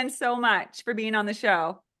you again so much for being on the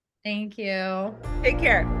show. Thank you. Take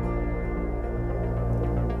care.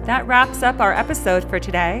 That wraps up our episode for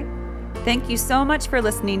today. Thank you so much for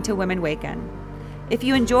listening to Women Waken. If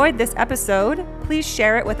you enjoyed this episode, please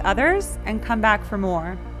share it with others and come back for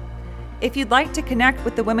more. If you'd like to connect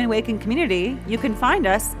with the Women Waken community, you can find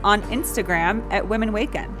us on Instagram at Women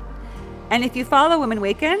Waken. And if you follow Women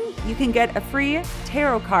Waken, you can get a free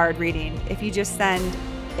tarot card reading if you just send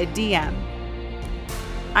a DM.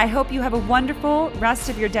 I hope you have a wonderful rest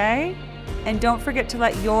of your day, and don't forget to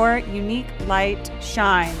let your unique light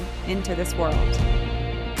shine into this world.